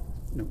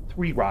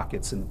three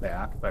rockets in the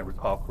back, if I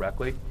recall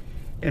correctly,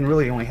 and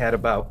really only had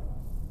about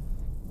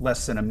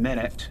less than a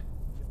minute,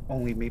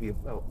 only maybe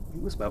about,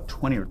 it was about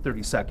 20 or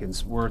 30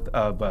 seconds worth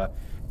of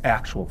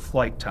actual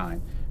flight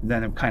time. And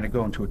then it would kind of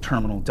go into a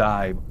terminal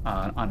dive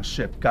on a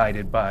ship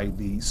guided by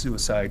the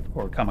suicide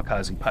or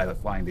kamikaze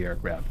pilot flying the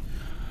aircraft.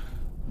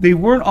 They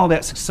weren't all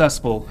that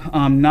successful,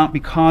 not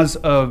because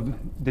of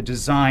the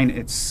design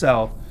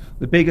itself.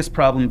 The biggest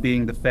problem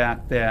being the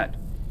fact that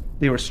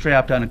they were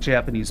strapped on a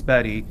Japanese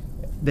Betty.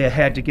 They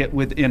had to get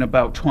within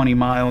about 20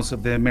 miles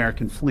of the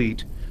American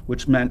fleet,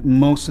 which meant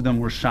most of them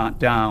were shot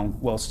down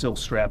while still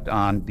strapped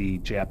on the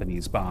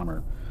Japanese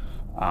bomber.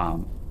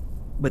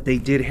 But they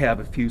did have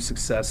a few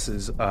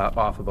successes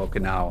off of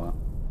Okinawa.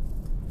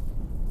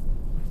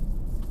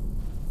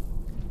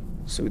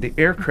 So the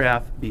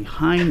aircraft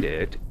behind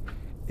it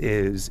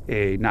is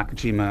a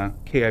Nakajima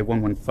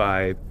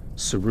Ki-115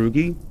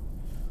 Tsurugi,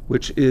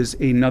 which is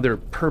another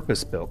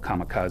purpose-built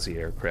kamikaze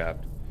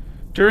aircraft.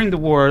 During the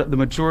war, the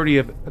majority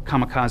of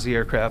kamikaze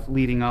aircraft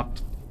leading up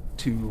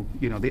to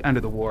the end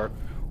of the war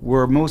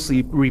were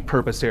mostly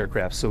repurposed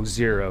aircraft, so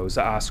Zeros,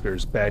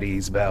 Oscars,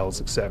 Bettys,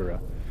 Vels,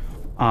 etc.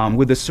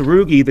 With the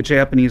Tsurugi, the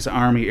Japanese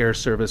Army Air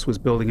Service was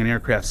building an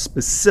aircraft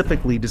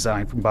specifically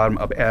designed from bottom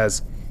up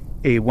as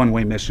a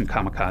one-way mission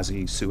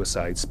kamikaze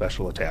suicide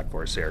special attack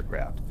force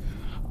aircraft.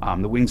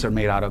 The wings are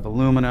made out of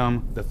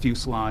aluminum. The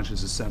fuselage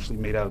is essentially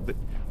made out of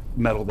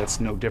metal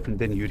that's no different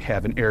than you'd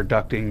have in air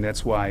ducting.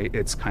 That's why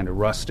it's kind of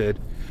rusted.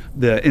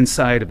 The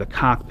inside of the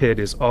cockpit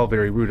is all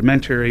very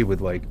rudimentary with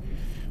like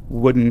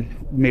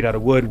made out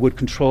of wood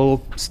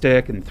control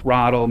stick and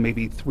throttle,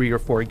 maybe 3 or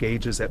 4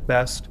 gauges at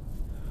best.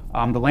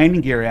 The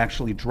landing gear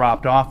actually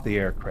dropped off the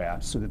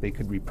aircraft so that they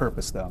could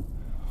repurpose them.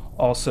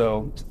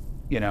 Also,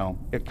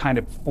 it kind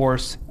of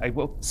I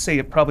will say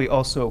it probably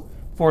also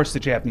forced the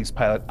Japanese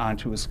pilot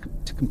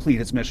to complete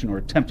his mission or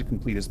attempt to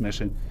complete his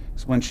mission.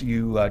 Because once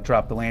you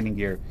drop the landing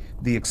gear,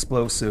 the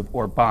explosive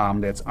or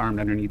bomb that's armed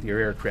underneath your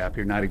aircraft,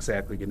 you're not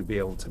exactly going to be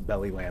able to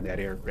belly land that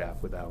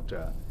aircraft without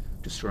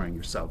destroying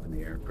yourself in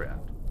the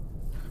aircraft.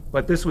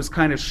 But this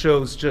kind of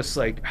shows just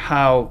like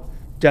how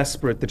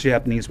desperate the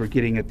Japanese were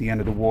getting at the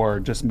end of the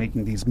war, just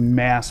making these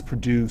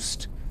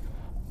mass-produced,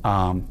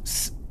 kind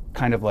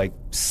of like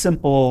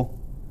simple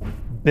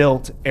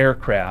built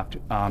aircraft,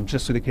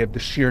 just so they could have the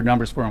sheer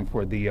numbers for them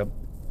for the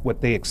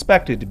what they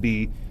expected to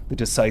be the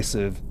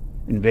decisive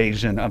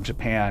invasion of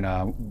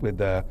Japan with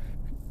the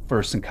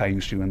first in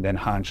Kyushu and then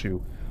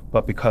Honshu,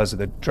 but because of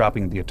the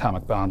dropping the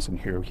atomic bombs in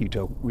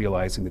Hirohito,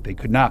 realizing that they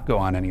could not go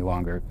on any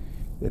longer,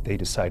 that they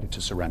decided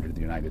to surrender to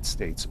the United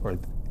States,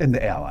 and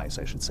the Allies,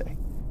 I should say.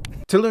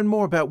 To learn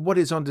more about what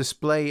is on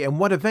display and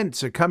what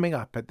events are coming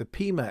up at the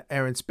Pima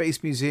Air and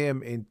Space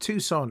Museum in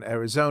Tucson,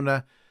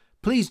 Arizona,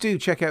 please do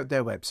check out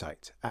their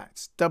website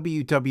at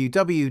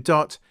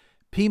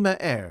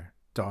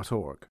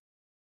www.pimaair.org.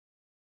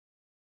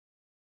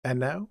 And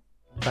now,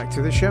 back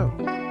to the show.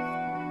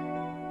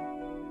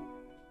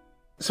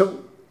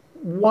 So,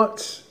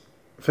 what,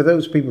 for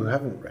those people who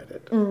haven't read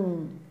it,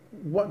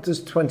 what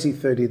does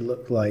 2030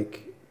 look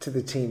like to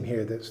the team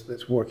here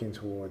that's working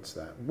towards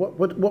that?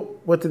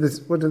 What do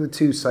the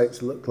two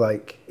sites look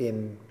like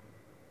in,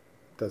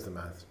 does the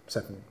math,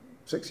 6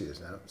 years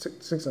now,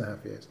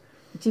 6.5 years?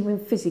 Do you mean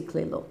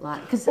physically look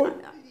like? Because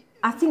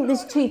I think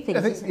there's two things.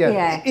 I think,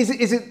 yeah.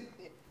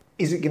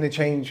 Is it going to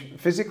change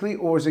physically,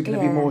 or is it going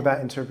to be more of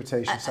that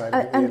interpretation side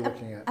of what you're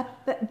looking at?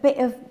 A bit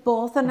of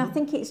both, and I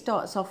think it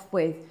starts off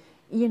with,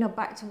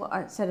 back to what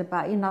I said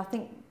about, I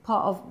think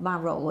part of my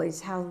role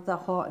is how the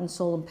heart and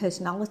soul and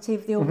personality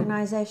of the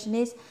organisation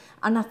is,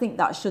 and I think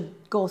that should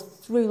go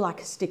through like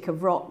a stick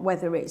of rock,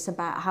 whether it's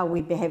about how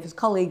we behave as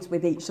colleagues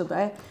with each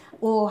other,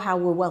 or how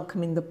we're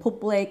welcoming the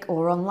public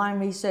or online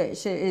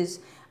researchers.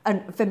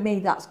 And for me,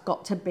 that's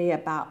got to be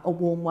about a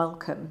warm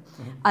welcome.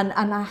 And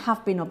I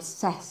have been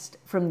obsessed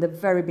from the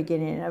very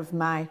beginning of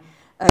my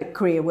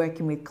career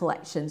working with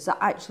collections that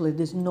actually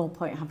there's no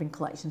point having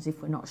collections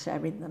if we're not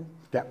sharing them.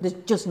 Yeah. There's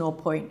just no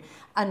point.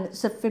 And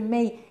so for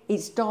me, it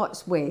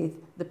starts with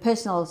the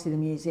personality of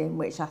the museum,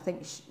 which I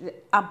think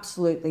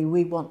absolutely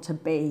we want to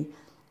be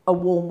a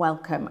warm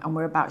welcome, and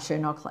we're about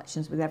sharing our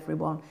collections with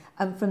everyone.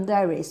 And from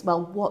there it's,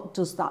 well, what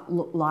does that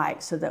look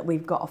like so that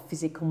we've got a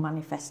physical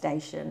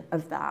manifestation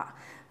of that?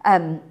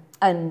 As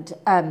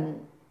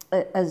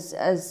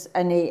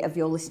any of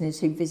your listeners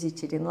who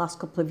visited in the last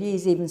couple of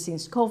years, even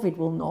since COVID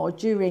will know,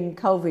 during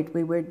COVID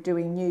we were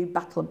doing new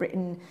Battle of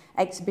Britain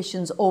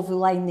exhibitions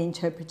overlaying the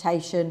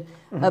interpretation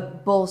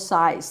at both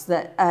sites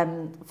that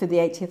for the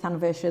 80th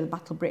anniversary of the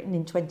Battle of Britain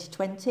in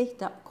 2020.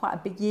 That quite a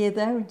big year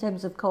there in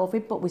terms of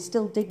COVID, but we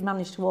still did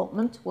manage to open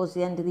them towards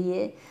the end of the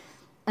year.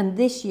 And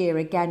this year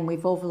again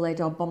we've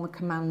overlaid our Bomber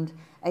Command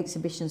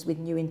exhibitions with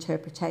new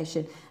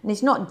interpretation, and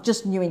it's not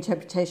just new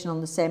interpretation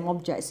on the same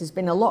objects. There's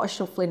been a lot of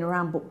shuffling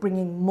around, but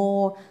bringing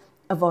more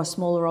of our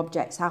smaller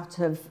objects out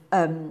of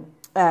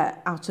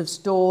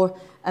store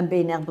and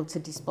being able to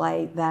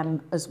display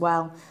them as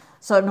well.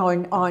 So now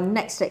our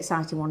next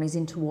exciting one is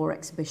interwar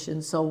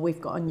exhibition. So we've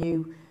got a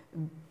new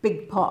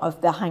big part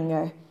of the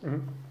hangar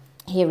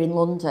here in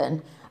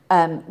London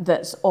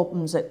that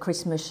opens at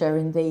Christmas,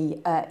 sharing the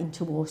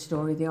interwar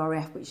story of the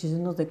RAF, which is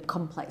another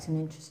complex and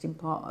interesting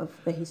part of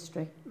the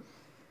history.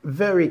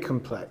 Very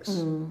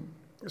complex,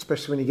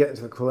 especially when you get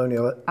into the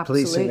colonial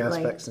policing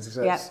aspects and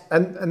success.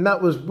 Yep. And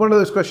that was one of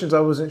those questions I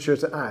wasn't sure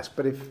to ask.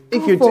 But if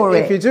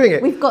you're doing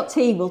it, we've got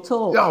tea. We'll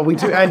talk. Oh, we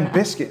do, and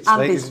biscuits.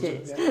 And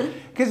biscuits.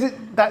 Because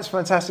that's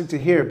fantastic to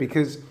hear,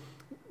 because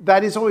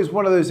that is always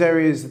one of those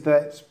areas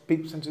that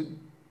people tend to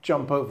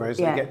jump over as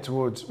they get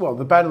towards, well,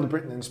 the Battle of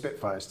Britain and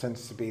Spitfires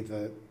tends to be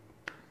the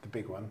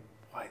big one.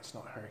 Why it's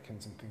not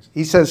Hurricanes and things.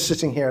 He says,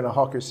 sitting here in a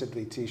Hawker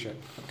Siddeley t-shirt.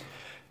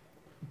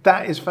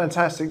 That is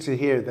fantastic to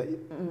hear,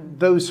 that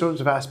those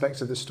sorts of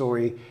aspects of the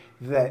story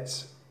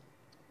that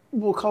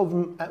we'll call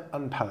them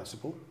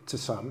unpalatable to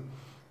some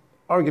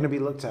are going to be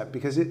looked at,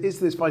 because it is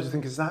this vital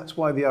thing, because that's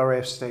why the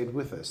RAF stayed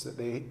with us, that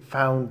they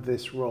found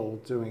this role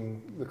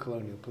doing the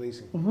colonial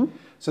policing.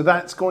 So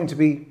that's going to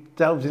be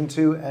delved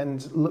into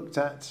and looked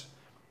at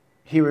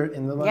here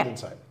in the London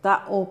site.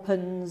 That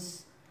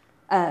opens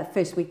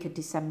first week of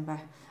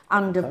December.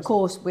 And of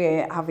course,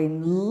 we're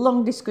having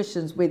long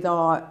discussions with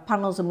our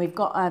panels, and we've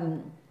got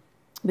a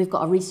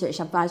research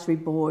advisory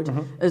board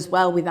as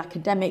well, with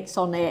academics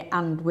on it,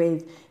 and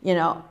with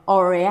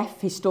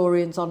RAF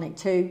historians on it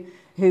too,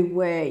 who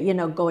were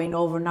going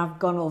over, and I've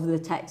gone over the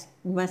text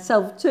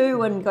myself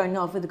too, and going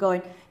over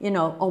are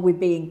we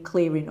being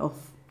clear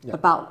enough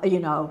about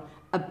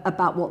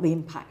about what the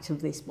impact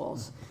of this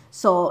was?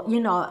 So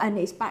and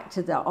it's back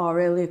to our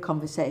earlier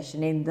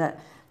conversation in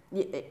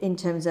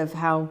terms of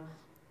how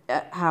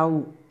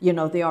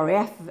the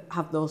RAF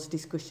have those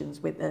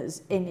discussions with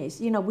us. In it,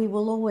 we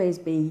will always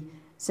be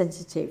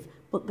sensitive,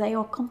 but they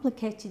are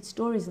complicated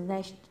stories, and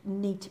they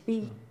need to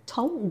be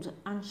told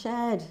and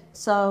shared.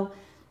 So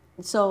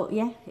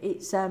yeah,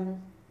 it's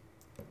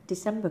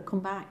December. Come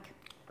back,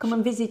 come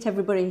and visit,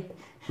 everybody.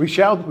 We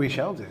shall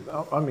do.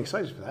 I'm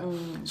excited for that.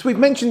 So we've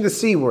mentioned the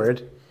C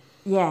word.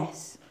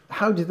 Yes.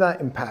 How did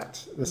that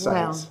impact the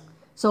sites? Well,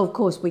 so of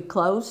course we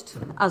closed,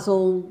 as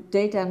all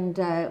did, and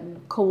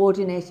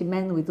coordinated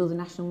mainly with other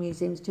national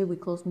museums too. We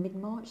closed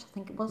mid-March, I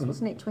think it was,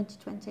 wasn't it,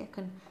 2020? I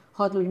can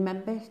hardly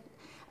remember.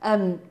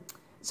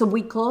 So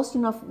we closed,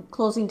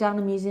 closing down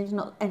a museum is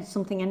not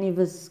something any of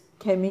us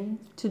came in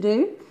to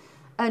do.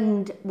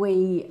 And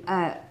we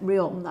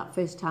reopened that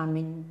first time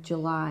in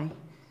July.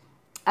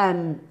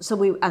 And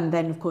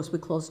then of course we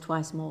closed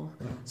twice more.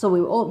 So we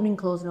were opening,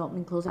 closing.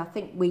 I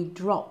think we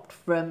dropped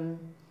from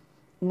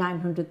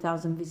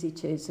 900,000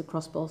 visitors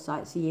across both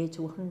sites a year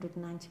to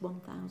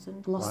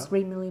 191,000. Lost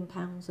 £3 million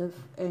of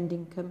earned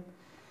income.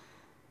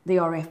 The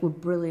RAF were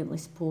brilliantly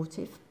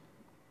supportive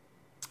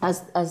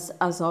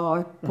as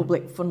our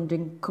public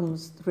funding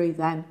comes through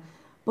them.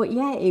 But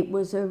yeah, it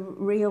was a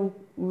real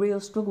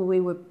struggle. We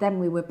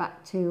were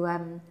back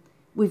to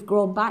we've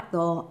grown back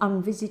though,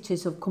 and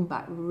visitors have come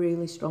back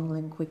really strongly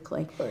and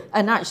quickly. Right.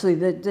 And actually,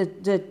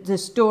 the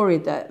story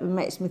that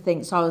makes me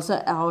think. So I was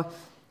at our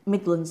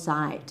Midlands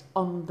site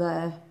on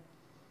the.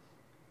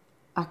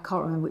 I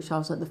can't remember which I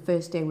was at the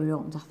first day we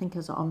opened. I think I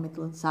was at our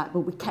Midlands site,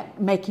 but we kept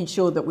making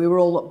sure that we were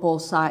all at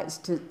both sites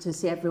to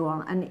see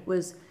everyone. And it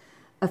was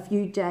a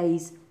few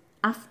days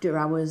after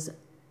I was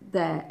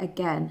there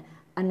again,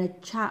 and a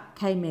chap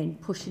came in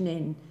pushing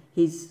in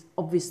his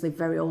obviously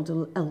very old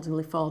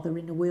elderly father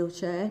in a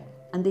wheelchair.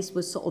 And this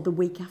was sort of the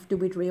week after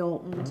we'd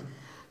reopened.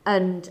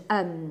 And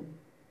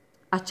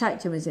I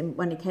checked him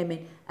when he came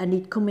in, and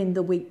he'd come in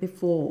the week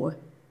before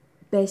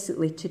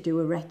basically to do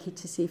a recce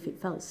to see if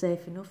it felt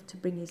safe enough to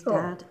bring his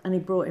dad. And he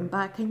brought him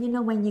back. And you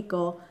know, when you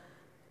go,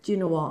 do you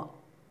know what?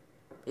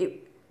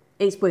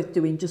 It's worth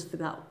doing just for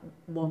that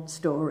one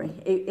story.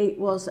 It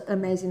was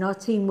amazing. Our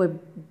team were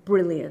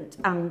brilliant.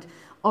 And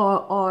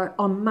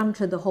our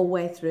mantra the whole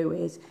way through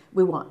is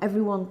we want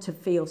everyone to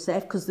feel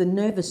safe, because the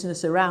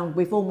nervousness around,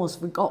 we've almost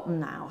forgotten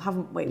now,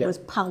 haven't we? It was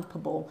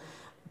palpable,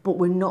 but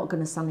we're not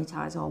going to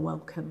sanitise our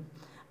welcome.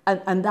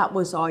 And that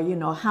was our, you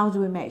know, how do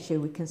we make sure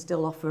we can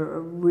still offer a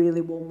really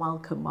warm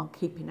welcome while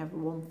keeping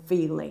everyone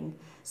feeling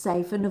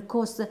safe? And of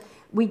course,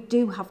 we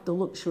do have the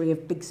luxury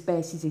of big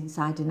spaces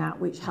inside and out,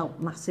 which help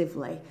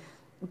massively.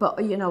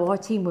 But, you know, our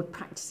team were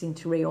practising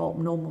to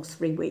reopen almost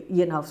 3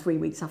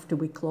 weeks after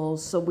we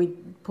closed. So we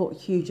put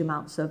huge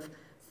amounts of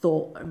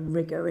thought and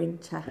rigour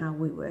into how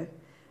we were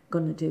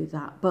going to do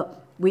that.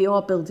 But we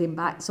are building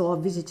back. So our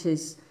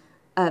visitors,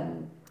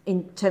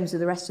 in terms of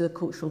the rest of the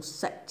cultural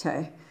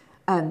sector,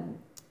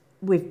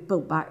 we've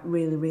built back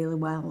really, really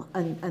well.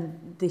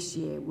 And this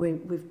year,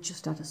 we've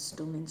just had a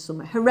stunning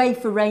summer. Hooray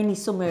for rainy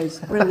summers.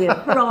 Brilliant.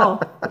 Hurrah.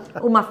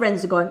 All my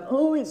friends are going,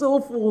 oh, it's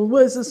awful.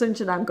 Where's the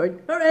sunshine? I'm going,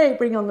 hooray,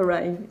 bring on the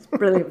rain. It's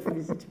brilliant for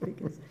visitor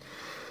figures.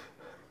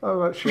 I'm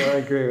not sure I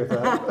agree with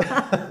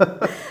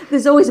that.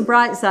 There's always a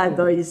bright side,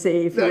 though, you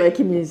see, if you work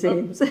in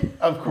museums.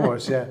 Of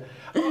course, yeah.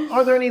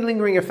 Are there any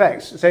lingering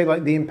effects, say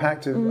like the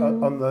impact of,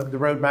 on the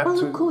roadmap?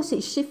 Well, of course,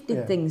 it's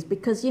shifted things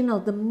because, you know,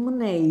 the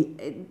money,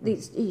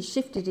 it's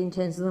shifted in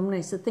terms of the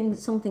money. So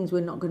some things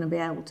we're not going to be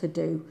able to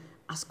do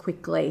as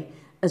quickly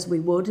as we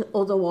would.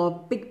 Although our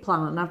big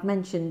plan, and I've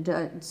mentioned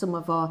some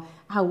of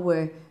how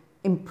we're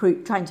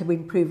trying to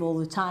improve all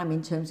the time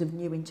in terms of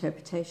new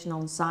interpretation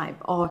on site.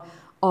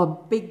 Our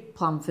big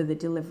plan for the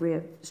delivery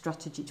of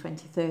Strategy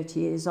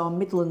 2030 is our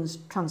Midlands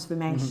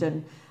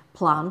transformation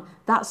plan.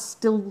 That's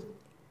still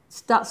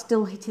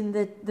hitting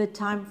the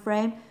time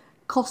frame.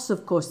 Costs,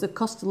 of course, the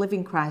cost of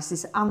living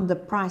crisis and the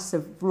price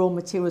of raw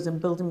materials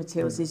and building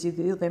materials is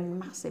the other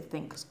massive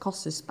thing, because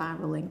costs are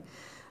spiralling.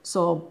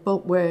 So,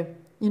 but we're,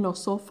 you know,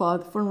 so far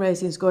the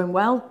fundraising is going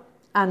well,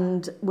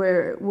 and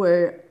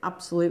we're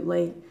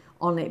absolutely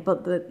on it.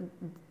 But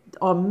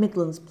our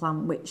Midlands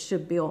plan, which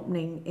should be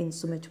opening in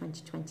summer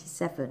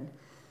 2027,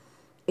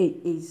 it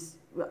is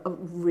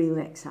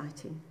really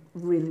exciting,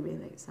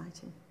 really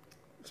exciting.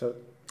 So,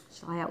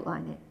 shall I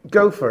outline it?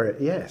 Go for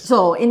it, yes.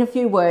 So, in a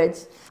few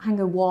words,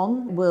 Hangar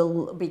 1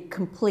 will be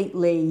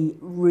completely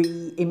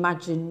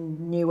reimagined,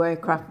 new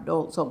aircraft.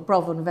 So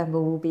Bravo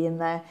November will be in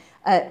there.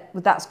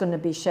 But that's going to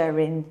be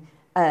sharing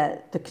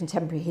the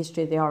contemporary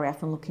history of the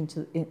RAF and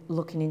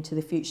looking into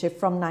the future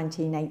from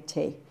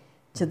 1980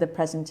 to the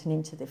present and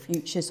into the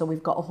future. So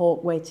we've got a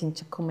Hawk waiting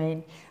to come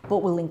in, but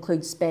we'll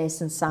include space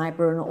and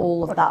cyber and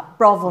all of that.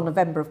 Bravo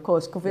November, of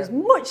course, covers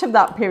much of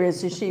that period,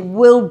 so she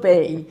will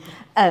be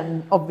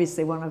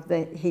obviously one of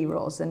the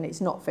heroes, and it's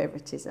not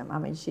favouritism. I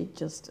mean, she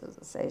just, as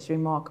I say, is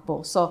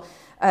remarkable. So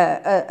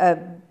a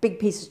big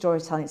piece of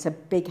storytelling. It's a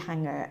big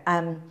hangar.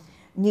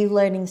 New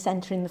learning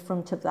centre in the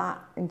front of that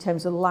in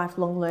terms of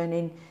lifelong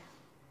learning.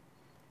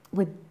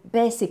 We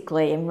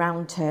basically, in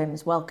round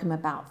terms, welcome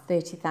about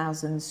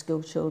 30,000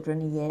 school children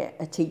a year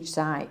at each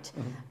site.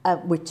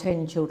 We're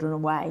turning children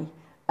away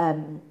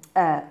in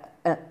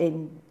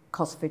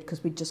Cosford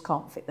because we just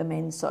can't fit them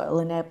in, so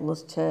it'll enable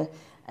us to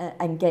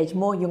engage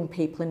more young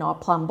people in our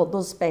plan, but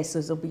those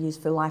spaces will be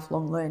used for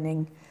lifelong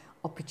learning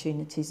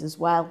opportunities as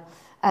well.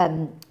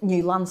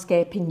 New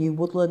landscaping, new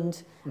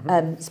woodland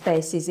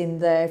spaces in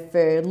there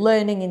for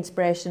learning,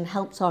 inspiration,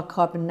 helps our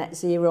carbon net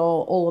zero,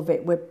 all of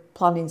it we're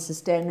planning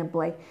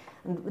sustainably.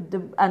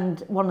 And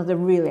one of the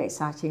really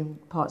exciting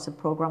parts of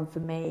the programme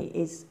for me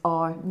is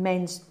our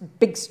main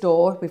big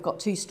store. We've got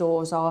 2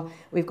 stores.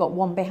 We've got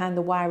one behind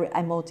the wire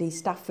at MOD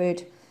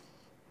Stafford.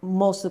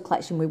 Most of the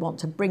collection we want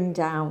to bring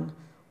down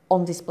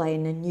on display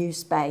in a new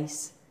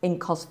space in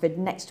Cosford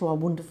next to our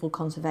wonderful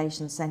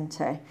conservation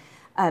centre,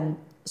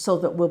 so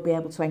that we'll be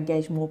able to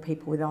engage more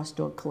people with our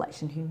stored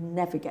collection who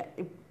never get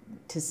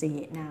to see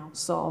it now.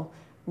 So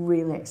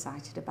really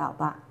excited about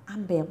that,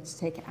 and be able to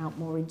take it out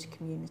more into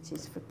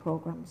communities for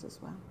programmes as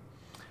well.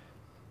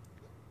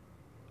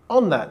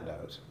 On that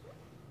note,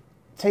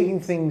 taking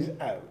things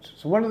out.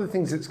 So one of the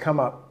things that's come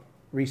up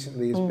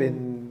recently has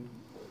been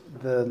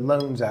the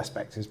loans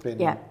aspect has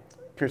been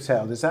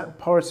curtailed. Is that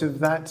part of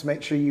that to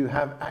make sure you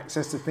have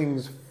access to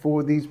things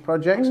for these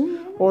projects,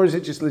 or is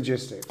it just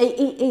logistics?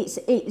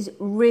 It's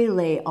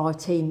really our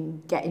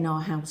team getting our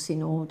house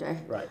in order.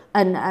 Right.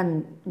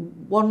 And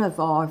one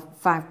of our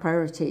 5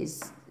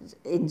 priorities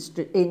in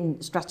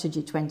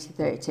Strategy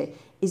 2030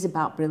 is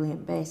about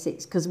brilliant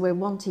basics, because we're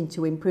wanting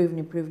to improve and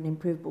improve and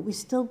improve, but we've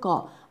still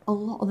got a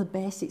lot of the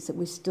basics that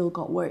we've still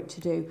got work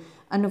to do.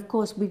 And of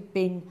course, we've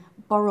been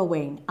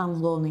borrowing and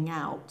loaning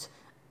out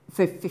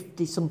for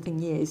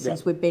 50-something years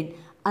since we've been,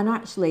 and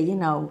actually, you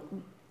know,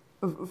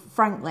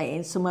 frankly,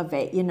 in some of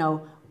it, you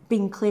know,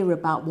 being clear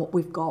about what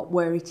we've got,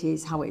 where it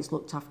is, how it's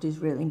looked after is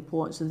really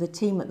important. So the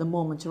team at the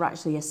moment are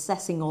actually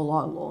assessing all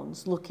our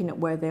loans, looking at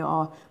where they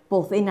are,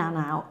 both in and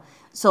out.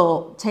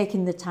 So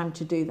taking the time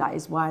to do that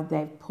is why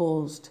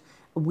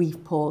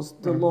we've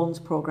paused the loans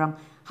programme.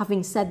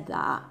 Having said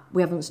that,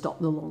 we haven't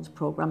stopped the loans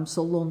programme,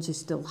 so loans is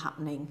still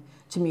happening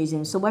to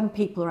museums. So when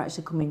people are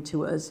actually coming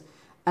to us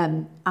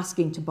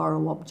asking to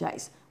borrow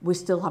objects, we're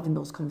still having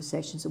those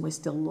conversations and we're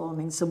still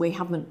loaning. So we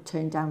haven't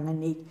turned down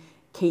any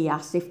key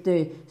asks. If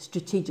they're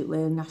strategically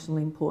or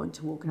nationally important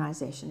to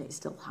organisation, it's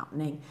still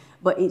happening.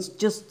 But it's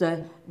just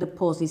the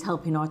pause is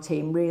helping our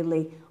team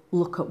really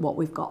look at what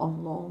we've got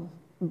on loan,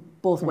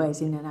 both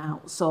ways in and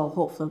out. So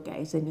hopefully it'll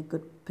get us in a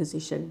good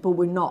position. But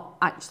we're not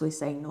actually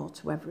saying no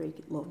to every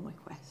loan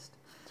request.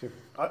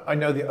 I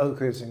know the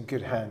ochre is in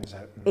good hands.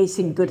 It's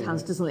in good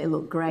hands, doesn't it?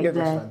 Look great there.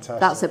 Fantastic,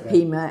 that's at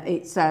Pima.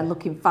 It's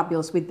looking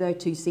fabulous with their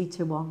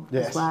 2-seater one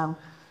as well.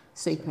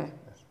 Super.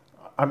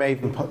 I may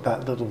even put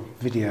that little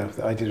video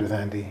that I did with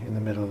Andy in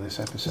the middle of this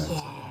episode.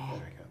 Yeah,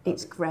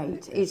 it's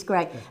great. It's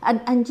great.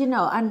 And you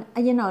know, and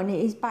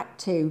it is back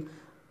to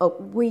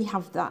we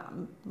have that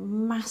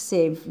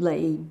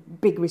massively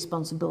big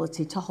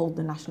responsibility to hold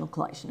the national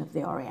collection of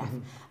the RAF,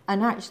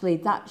 and actually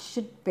that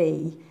should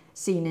be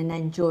seen and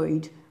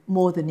enjoyed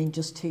more than in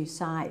just 2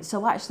 sites.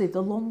 So actually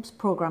the LUMPS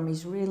programme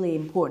is really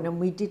important, and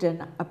we did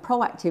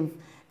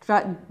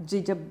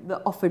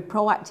offered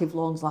proactive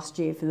loans last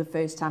year for the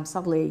first time.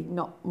 Sadly,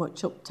 not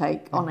much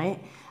uptake on it.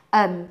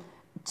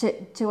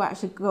 To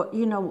actually go,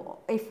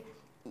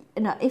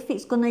 if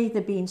it's going to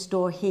either be in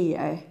store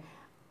here,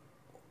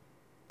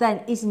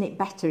 then isn't it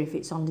better if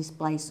it's on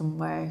display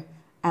somewhere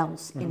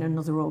else in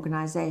another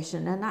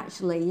organisation? And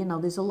actually,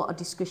 there's a lot of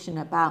discussion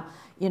about,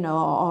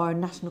 our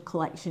national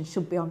collection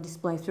should be on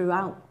display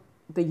throughout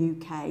the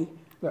UK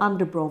and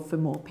abroad for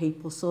more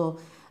people.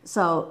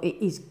 So it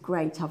is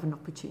great to have an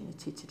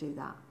opportunity to do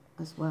that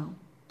as well.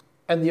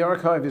 And the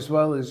archive as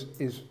well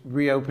is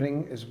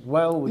reopening as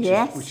well,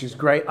 which is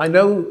great. I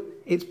know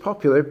it's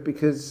popular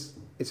because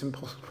it's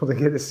impossible to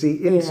get a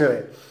seat into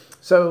it.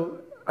 So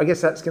I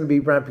guess that's going to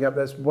be ramping up.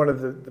 That's one of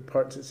the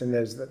parts that's in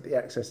there, is that the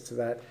access to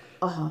that.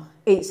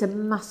 It's a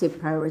massive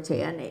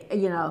priority, and it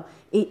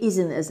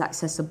isn't as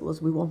accessible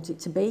as we want it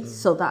to be.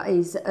 So that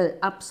is an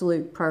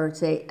absolute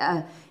priority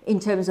in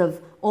terms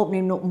of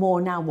opening up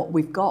more now what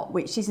we've got,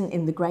 which isn't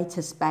in the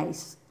greater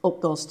space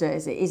up those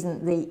stairs. It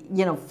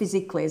isn't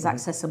physically as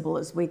accessible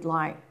as we'd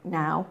like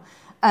now.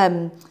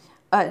 And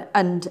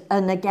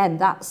again,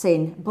 that's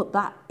in, but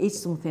that is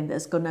something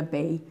that's going to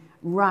be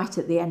right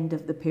at the end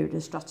of the period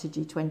of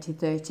Strategy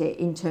 2030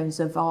 in terms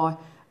of our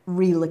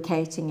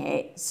relocating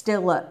it,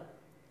 still at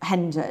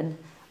Hendon,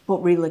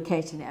 but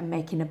relocating it and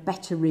making a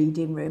better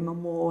reading room, a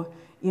more,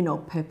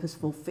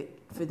 purposeful fit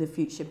for the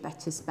future,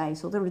 better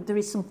space. So there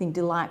is something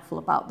delightful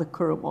about the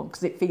current one,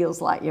 because it feels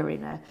like you're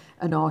in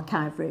an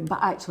archive room, but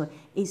actually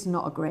it's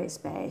not a great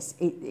space.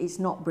 It's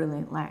not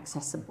brilliantly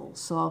accessible.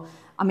 So,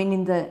 I mean,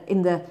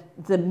 in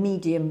the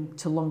medium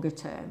to longer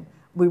term,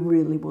 we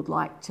really would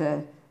like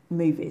to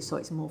move it so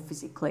it's more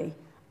physically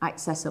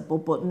accessible,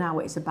 but now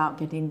it's about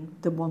getting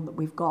the one that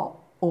we've got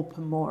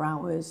open more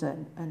hours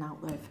and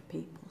out there for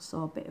people.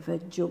 So a bit of a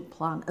jump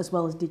plan, as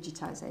well as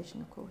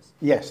digitisation, of course.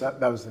 Yes,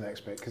 that was the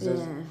next bit,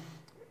 because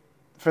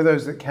for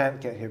those that can't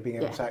get here, being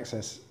able to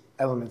access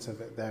elements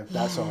of it there,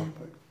 that's all.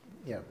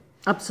 But,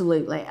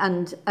 absolutely.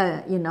 And,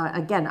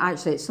 again,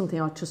 actually it's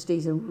something our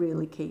trustees are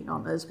really keen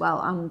on as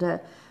well, and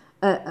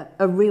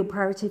a real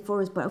priority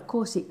for us, but of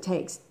course it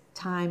takes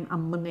time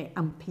and money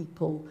and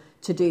people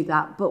to do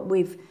that. But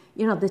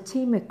the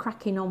team are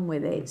cracking on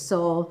with it.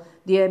 So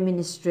the Air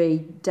Ministry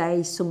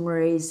Day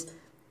summaries,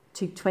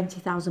 to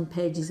 20,000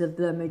 pages of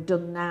them are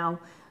done now.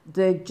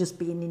 They're just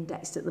being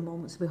indexed at the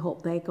moment, so we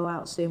hope they go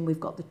out soon. We've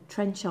got the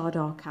Trenchard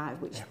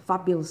archive, which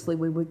fabulously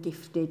we were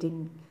gifted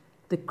in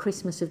the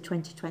Christmas of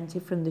 2020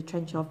 from the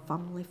Trenchard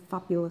family,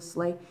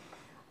 fabulously,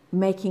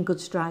 making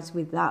good strides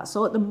with that.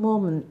 So at the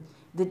moment,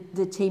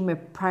 the team are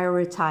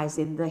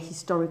prioritising the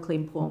historically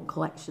important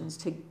collections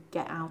to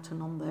get out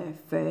and on there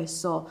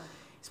first. So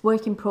it's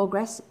work in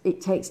progress.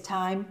 It takes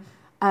time,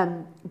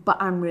 but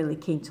I'm really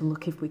keen to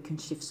look if we can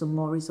shift some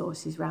more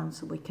resources around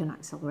so we can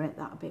accelerate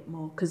that a bit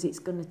more, because it's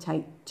going to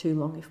take too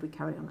long if we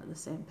carry on at the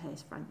same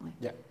pace, frankly.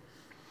 Yeah.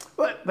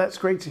 Well, that's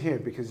great to hear,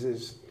 because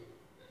there's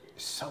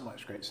There's so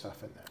much great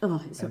stuff in there.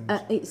 Oh,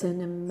 it's an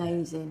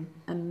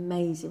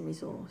amazing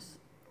resource.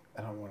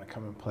 And I want to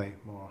come and play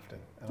more often.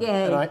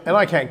 Yeah.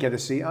 I can't get a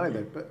seat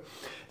either. But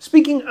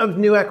speaking of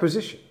new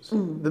acquisitions,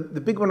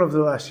 the big one over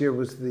the last year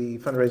was the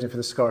fundraising for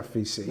the Scarf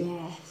VC.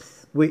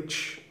 Yes.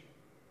 Which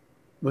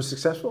was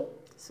successful.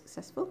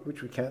 Successful.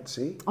 Which we can't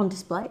see. On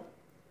display.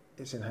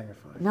 It's in Hangar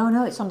 5.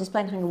 No, it's on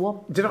display in Hangar 1.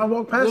 Did I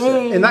walk past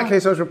it? In that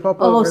case, I was going to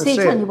pop over and see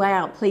see it on your way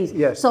out, please.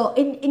 Yes. So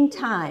in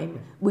time,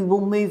 we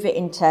will move it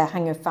into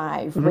Hangar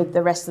 5 with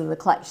the rest of the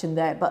collection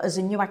there. But as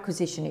a new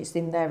acquisition, it's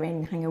in there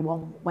in Hangar 1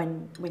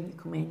 when you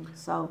come in.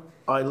 So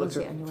I looked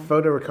at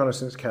photo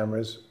reconnaissance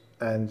cameras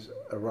and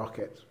a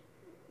rocket,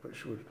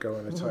 which would go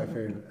on a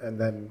Typhoon, and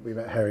then we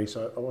met Harry.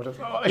 So I wanted.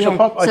 I should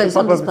pop. So it's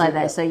on display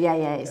there. So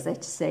it's there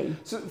to see.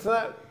 So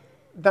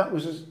that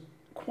was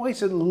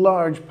quite a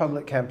large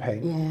public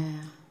campaign. Yeah.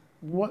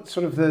 What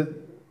sort of the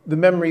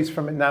memories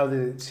from it now that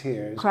it's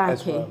here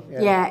as well?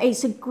 Yeah,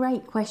 it's a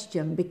great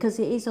question because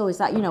it is always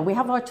that, we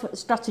have our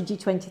strategy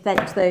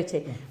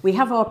 2030, we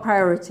have our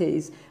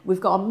priorities, we've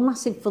got a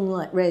massive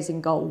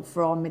fundraising goal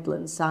for our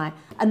Midlands site,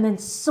 and then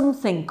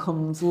something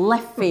comes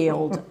left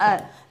field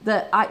that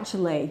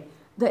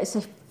is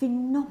a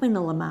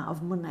phenomenal amount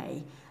of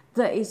money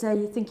that is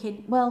you're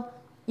thinking, well,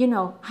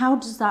 how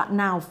does that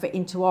now fit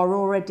into our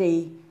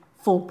already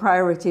full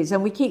priorities?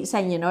 And we keep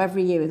saying,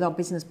 every year with our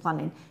business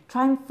planning,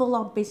 try and fill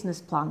our business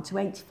plan to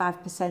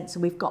 85% so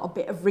we've got a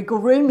bit of wriggle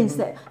room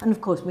instead. And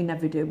of course we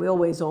never do, we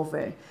always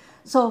over.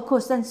 So of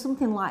course then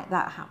something like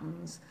that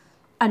happens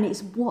and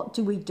it's what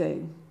do we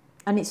do?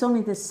 And it's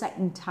only the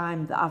second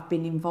time that I've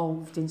been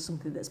involved in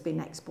something that's been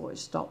export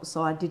stopped.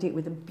 So I did it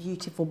with a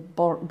beautiful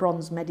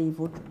bronze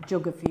medieval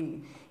jug a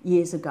few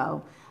years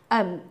ago.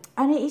 And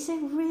it is a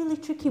really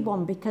tricky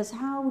one because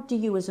how do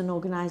you as an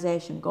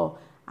organisation go,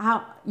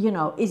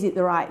 is it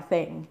the right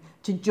thing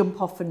to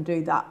jump off and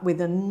do that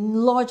with a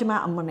large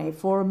amount of money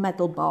for a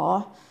medal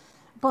bar?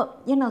 But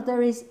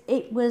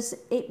it was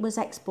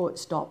export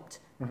stopped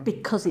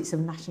because it's of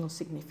national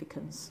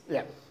significance.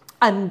 Yeah.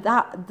 And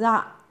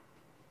that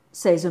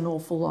says an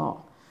awful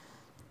lot.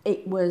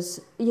 It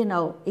was,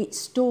 its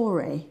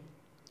story,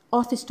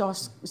 Arthur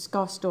Scarf's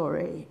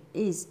story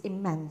is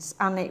immense,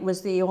 and it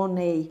was the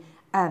only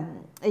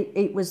one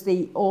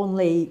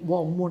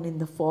won in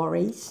the Far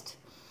East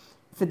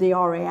for the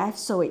RAF,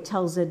 so it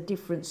tells a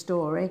different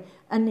story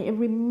and a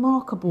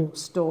remarkable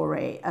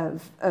story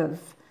of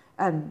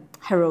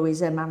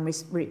heroism and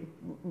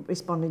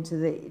responding to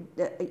the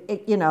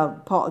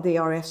part of the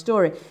RAF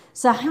story.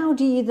 So how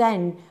do you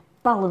then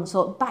balance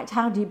all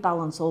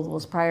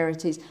those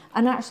priorities?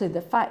 And actually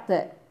the fact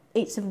that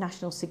it's of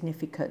national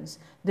significance,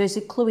 there's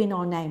a clue in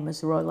our name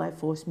as the Royal Air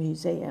Force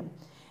Museum.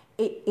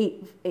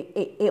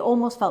 It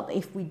almost felt that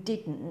if we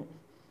didn't,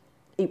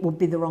 it would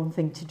be the wrong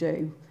thing to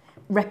do,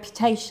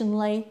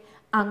 reputationally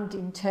and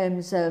in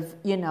terms of,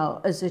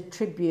 as a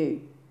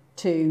tribute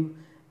to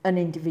an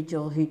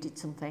individual who did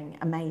something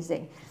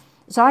amazing.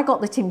 So I got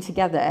the team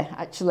together,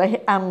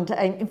 actually, and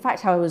in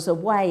fact, I was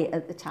away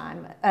at the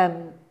time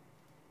at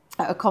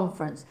a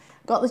conference,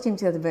 got the team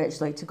together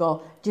virtually to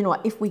go, do you know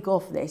what, if we go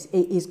for this,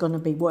 it is going to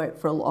be work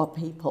for a lot of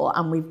people,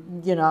 and we've,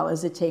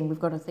 as a team,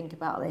 we've got to think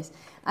about this.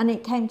 And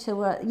it came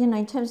to,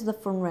 in terms of the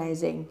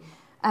fundraising,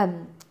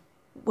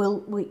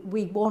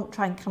 we won't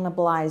try and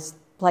cannibalise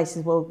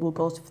places we'll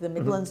go to for the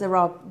Midlands.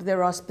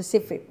 There are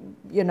specific,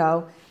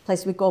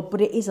 places we go,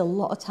 but it is a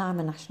lot of time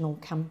a national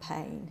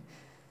campaign.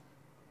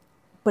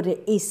 But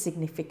it is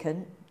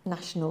significant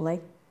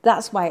nationally.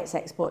 That's why it's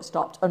export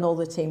stopped, and all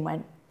the team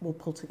went, we'll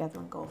pull together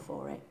and go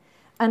for it.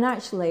 And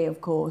actually,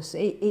 of course,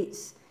 it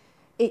is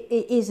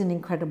an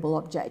incredible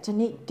object, and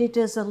it did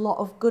us a lot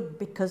of good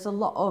because a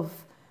lot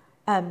of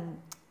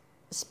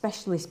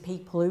specialist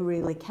people who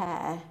really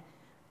care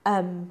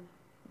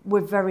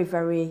were very,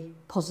 very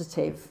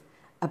positive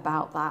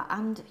about that.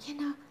 And,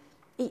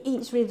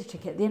 it's really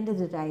tricky. At the end of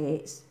the day,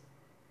 it's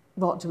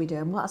what do we do?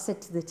 And what I said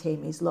to the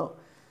team is, look,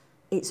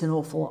 it's an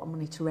awful lot of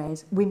money to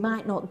raise. We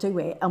might not do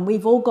it, and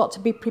we've all got to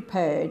be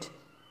prepared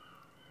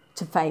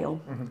to fail.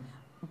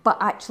 But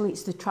actually,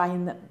 it's the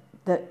trying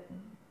that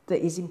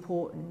is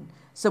important.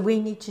 So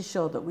we need to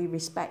show that we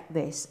respect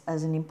this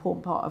as an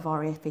important part of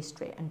RAF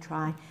history and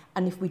try.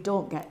 And if we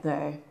don't get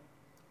there,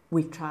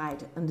 we've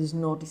tried, and there's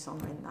no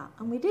dishonour in that.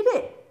 And we did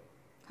it.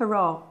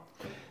 Hurrah.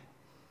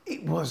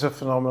 It was a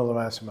phenomenal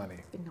amount of money.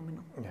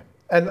 Phenomenal. Yeah.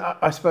 And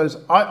I suppose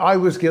I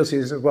was guilty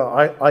as well.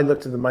 I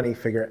looked at the money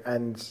figure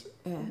and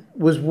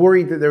was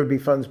worried that there would be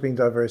funds being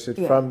diverted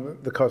from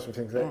the Cosford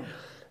things.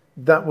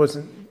 That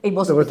wasn't. It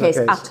wasn't the case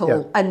at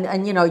all. Yeah.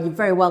 And you're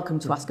very welcome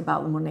to ask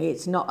about the money.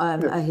 It's not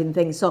a hidden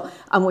thing. So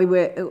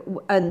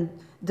the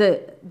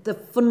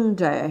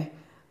funder,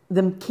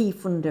 the key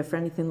funder for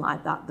anything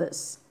like that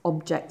that's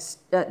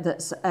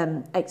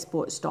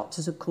export stopped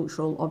as a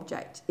cultural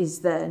object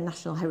is the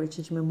National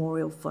Heritage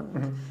Memorial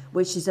Fund,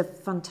 which is a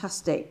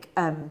fantastic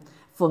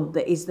fund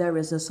that is there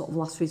as a sort of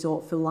last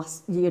resort for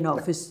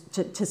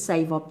to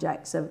save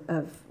objects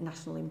of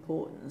national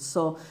importance.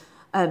 So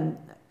a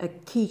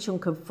key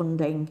chunk of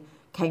funding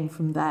came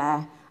from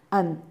there,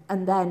 and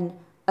then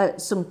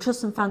Some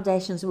trusts and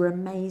foundations were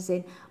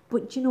amazing.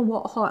 But do you know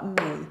what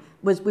heartened me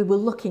was we were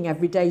looking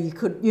every day. You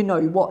could, you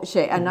watch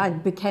it, and I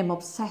became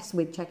obsessed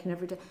with checking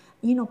every day.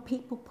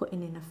 People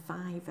putting in a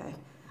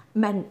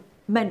 £5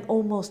 meant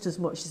almost as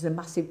much as the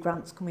massive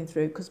grants coming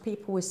through, because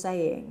people were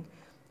saying,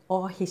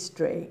 our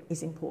history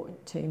is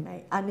important to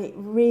me, and it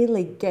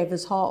really gave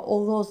us heart.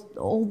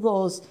 All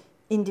those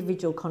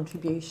individual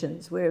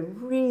contributions were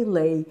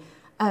really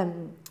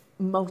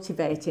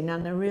motivating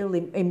and a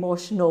really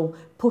emotional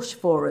push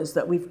for us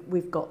that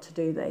we've got to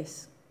do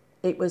this.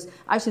 It was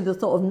actually the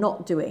thought of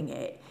not doing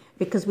it,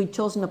 because we'd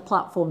chosen a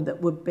platform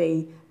that would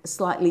be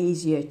slightly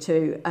easier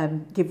to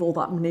give all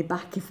that money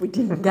back if we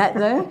didn't get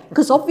there,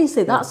 because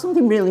obviously that's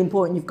something really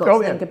important you've got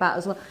to think about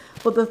as well.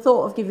 But the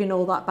thought of giving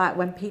all that back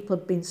when people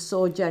have been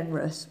so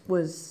generous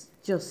was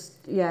just,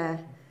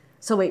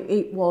 so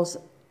it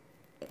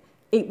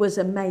was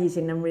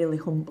amazing and really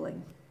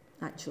humbling,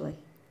 actually.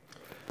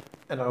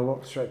 And I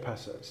walked straight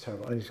past it. It's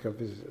terrible. I need to go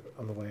visit it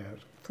on the way out.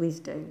 Please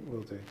do.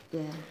 Will do.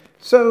 Yeah.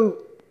 So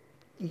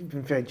you've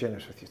been very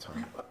generous with your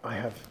time. I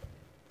have.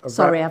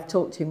 Sorry, I've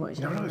talked too much.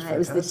 No, it's it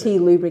was the tea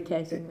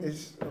lubricating me.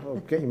 We'll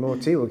get you more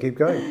tea. We'll keep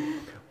going.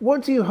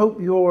 What do you hope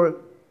your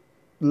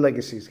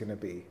legacy is going to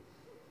be?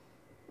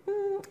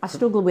 I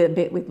struggle a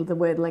bit with the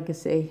word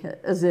legacy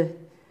as a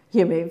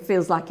human. It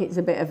feels like it's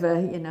a bit of a,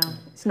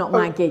 it's not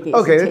my gig. It's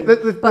okay,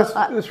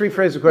 let's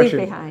rephrase the question.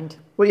 Leave behind.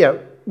 Well, yeah.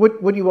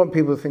 What do you want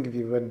people to think of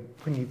you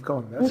when you've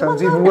gone? That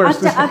sounds even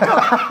worse. Do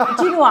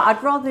you know what?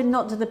 I'd rather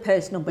not do the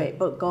personal bit,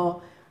 but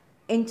go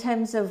in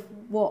terms of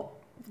what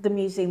the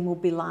museum will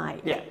be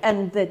like. Yeah.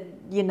 And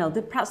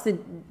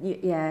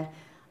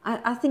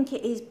I think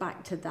it is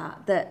back to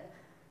that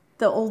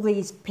all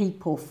these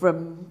people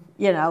from,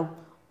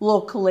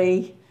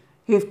 locally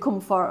who've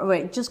come far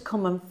away, just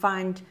come and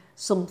find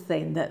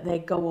something that they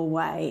go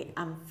away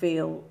and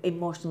feel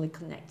emotionally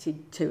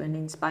connected to and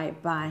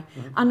inspired by.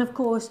 Mm-hmm. And of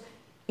course,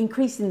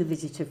 increasing the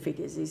visitor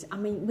figures is,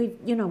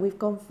 we've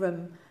gone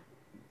from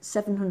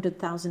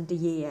 700,000 a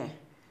year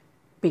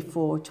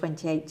before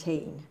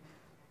 2018.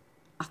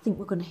 I think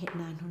we're going to hit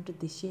 900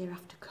 this year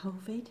after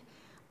COVID.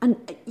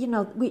 And,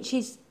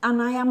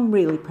 and I am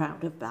really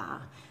proud of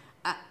that.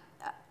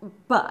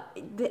 But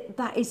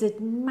that is a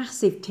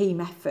massive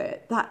team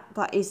effort.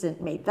 That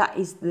isn't me, that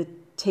is the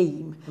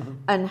team, mm-hmm.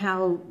 and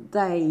how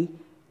they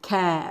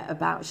care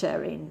about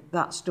sharing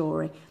that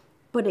story.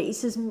 But it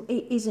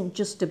isn't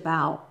just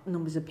about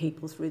numbers of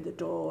people through the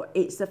door.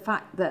 It's the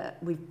fact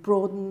that we've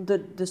broadened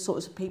the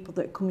sorts of people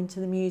that come into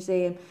the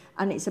museum,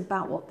 and it's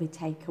about what they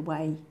take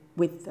away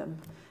with them.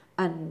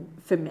 And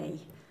for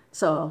me,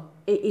 so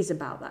it is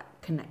about that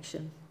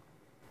connection.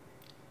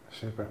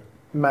 Super.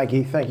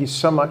 Maggie, thank you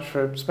so much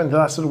for spending the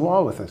last little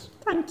while with us.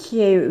 Thank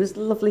you. It was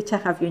lovely to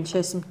have you and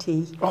share some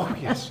tea. Oh,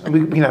 yes. And we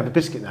can have a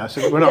biscuit now,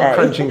 so we're not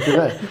crunching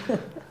today.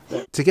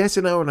 To get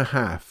an hour and a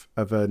half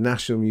of a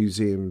National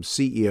Museum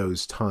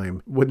CEO's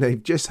time when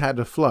they've just had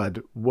a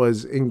flood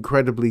was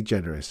incredibly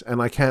generous.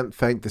 And I can't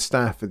thank the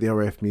staff at the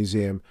RAF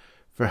Museum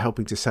for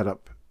helping to set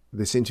up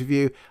this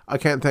interview. I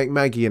can't thank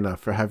Maggie enough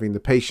for having the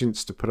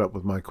patience to put up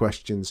with my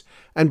questions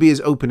and be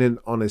as open and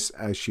honest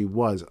as she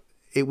was.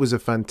 It was a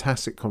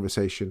fantastic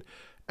conversation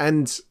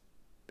and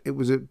it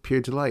was a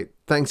pure delight.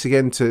 Thanks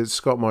again to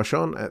Scott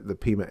Marchand at the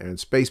Pima Air and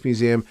Space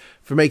Museum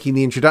for making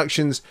the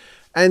introductions.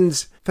 And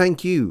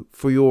thank you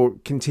for your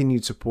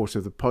continued support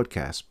of the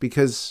podcast,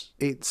 because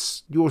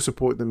it's your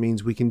support that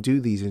means we can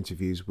do these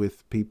interviews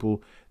with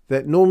people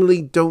that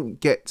normally don't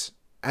get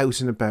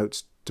out and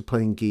about to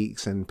playing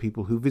geeks and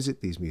people who visit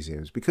these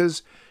museums,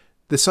 because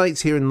the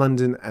sites here in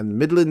London and the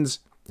Midlands,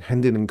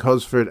 Hendon and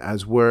Cosford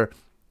as were,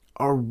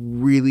 are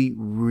really,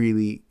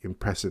 really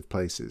impressive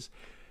places.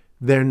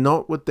 They're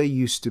not what they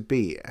used to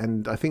be,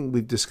 and I think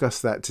we've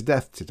discussed that to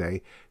death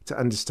today to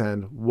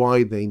understand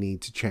why they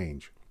need to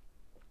change.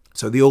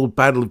 So the old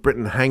Battle of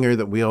Britain hangar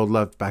that we all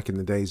loved back in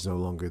the day is no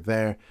longer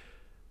there,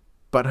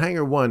 but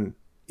Hangar 1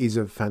 is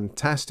a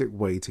fantastic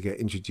way to get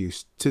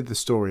introduced to the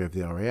story of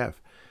the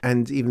RAF.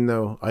 And even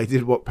though I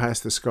did walk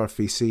past the Scarf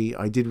VC,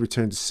 I did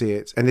return to see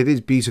it, and it is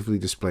beautifully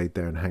displayed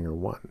there in Hangar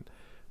 1.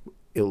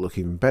 It'll look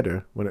even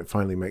better when it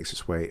finally makes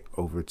its way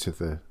over to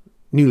the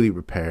newly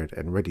repaired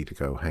and ready to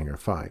go Hangar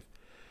 5.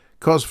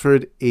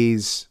 Cosford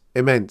is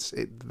immense.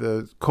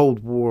 The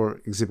Cold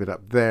War exhibit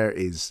up there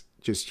is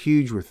just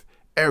huge, with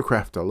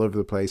aircraft all over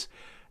the place.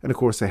 And of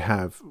course they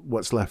have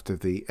what's left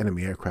of the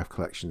enemy aircraft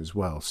collection as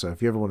well. So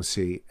if you ever want to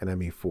see an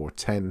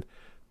ME-410,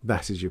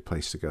 that is your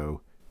place to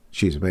go.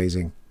 She's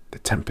amazing. The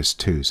Tempest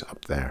 2's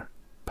up there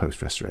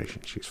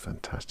post-restoration. She's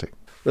fantastic.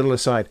 Little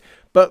aside.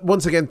 But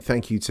once again,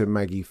 thank you to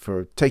Maggie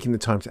for taking the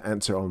time to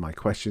answer all my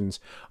questions.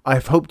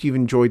 I've hoped you've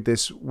enjoyed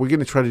this. We're going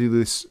to try to do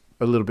this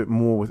a little bit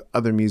more with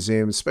other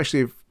museums,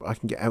 especially if I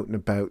can get out and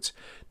about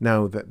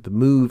now that the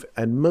move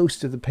and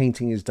most of the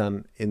painting is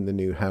done in the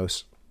new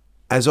house.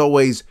 As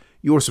always,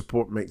 your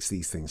support makes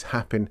these things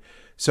happen.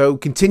 So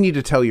continue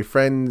to tell your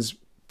friends,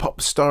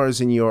 pop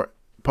stars in your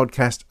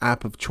podcast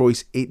app of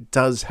choice. It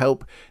does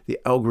help. The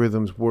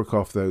algorithms work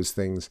off those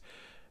things.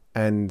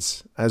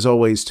 And as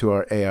always, to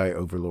our AI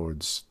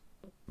overlords,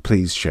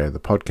 please share the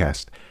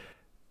podcast.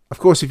 Of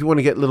course, if you want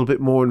to get a little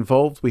bit more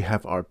involved, we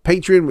have our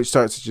Patreon, which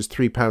starts at just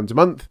 £3 a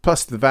month,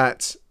 plus the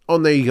VAT.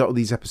 On there, you got all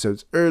these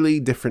episodes early,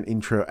 different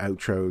intro,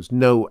 outros,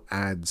 no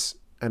ads,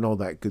 and all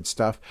that good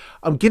stuff.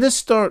 I'm going to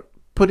start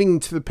putting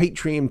to the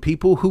Patreon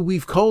people who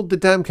we've called the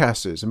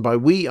Damcasters, and by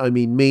we, I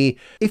mean me,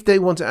 if they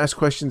want to ask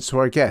questions to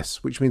our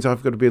guests, which means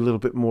I've got to be a little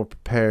bit more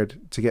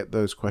prepared to get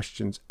those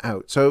questions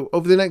out. So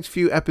over the next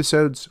few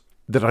episodes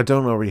that I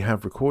don't already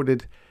have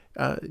recorded,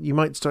 you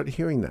might start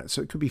hearing that.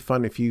 So it could be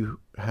fun if you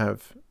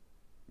have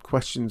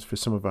questions for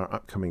some of our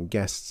upcoming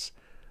guests.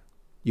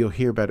 You'll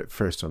hear about it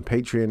first on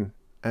Patreon,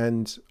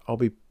 and I'll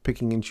be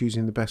picking and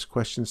choosing the best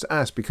questions to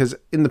ask, because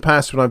in the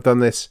past when I've done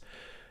this,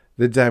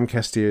 the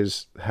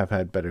Damcasteers have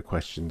had better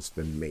questions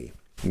than me.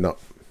 Not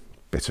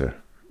bitter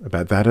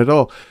about that at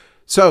all.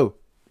 So,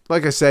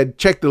 like I said,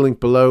 check the link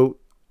below.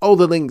 All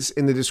the links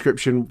in the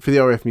description for the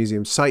RAF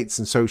Museum sites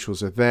and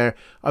socials are there.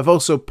 I've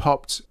also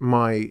popped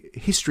my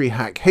History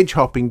Hack Hedge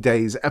Hopping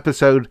Days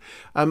episode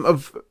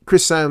of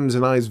Chris Sams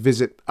and I's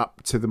visit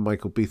up to the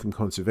Michael Beetham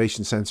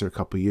Conservation Centre a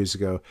couple of years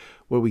ago,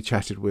 where we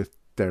chatted with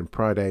Darren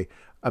Priday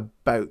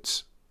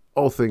about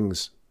all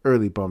things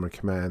early Bomber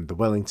Command, the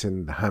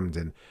Wellington, the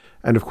Hampden,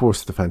 and of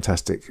course the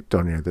fantastic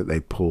Dornier that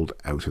they pulled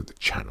out of the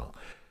channel.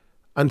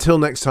 Until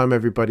next time,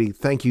 everybody,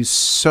 thank you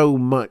so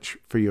much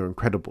for your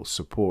incredible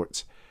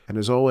support. And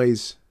as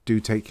always,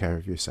 do take care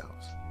of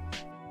yourselves.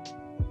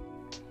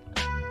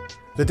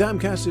 The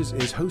Damcasters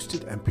is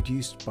hosted and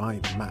produced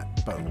by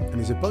Matt Bone and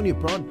is a Boney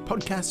Abroad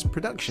podcast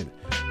production.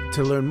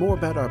 To learn more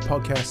about our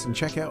podcast and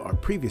check out our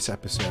previous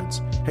episodes,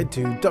 head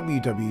to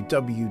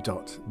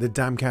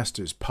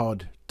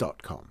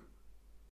www.thedamcasterspod.com.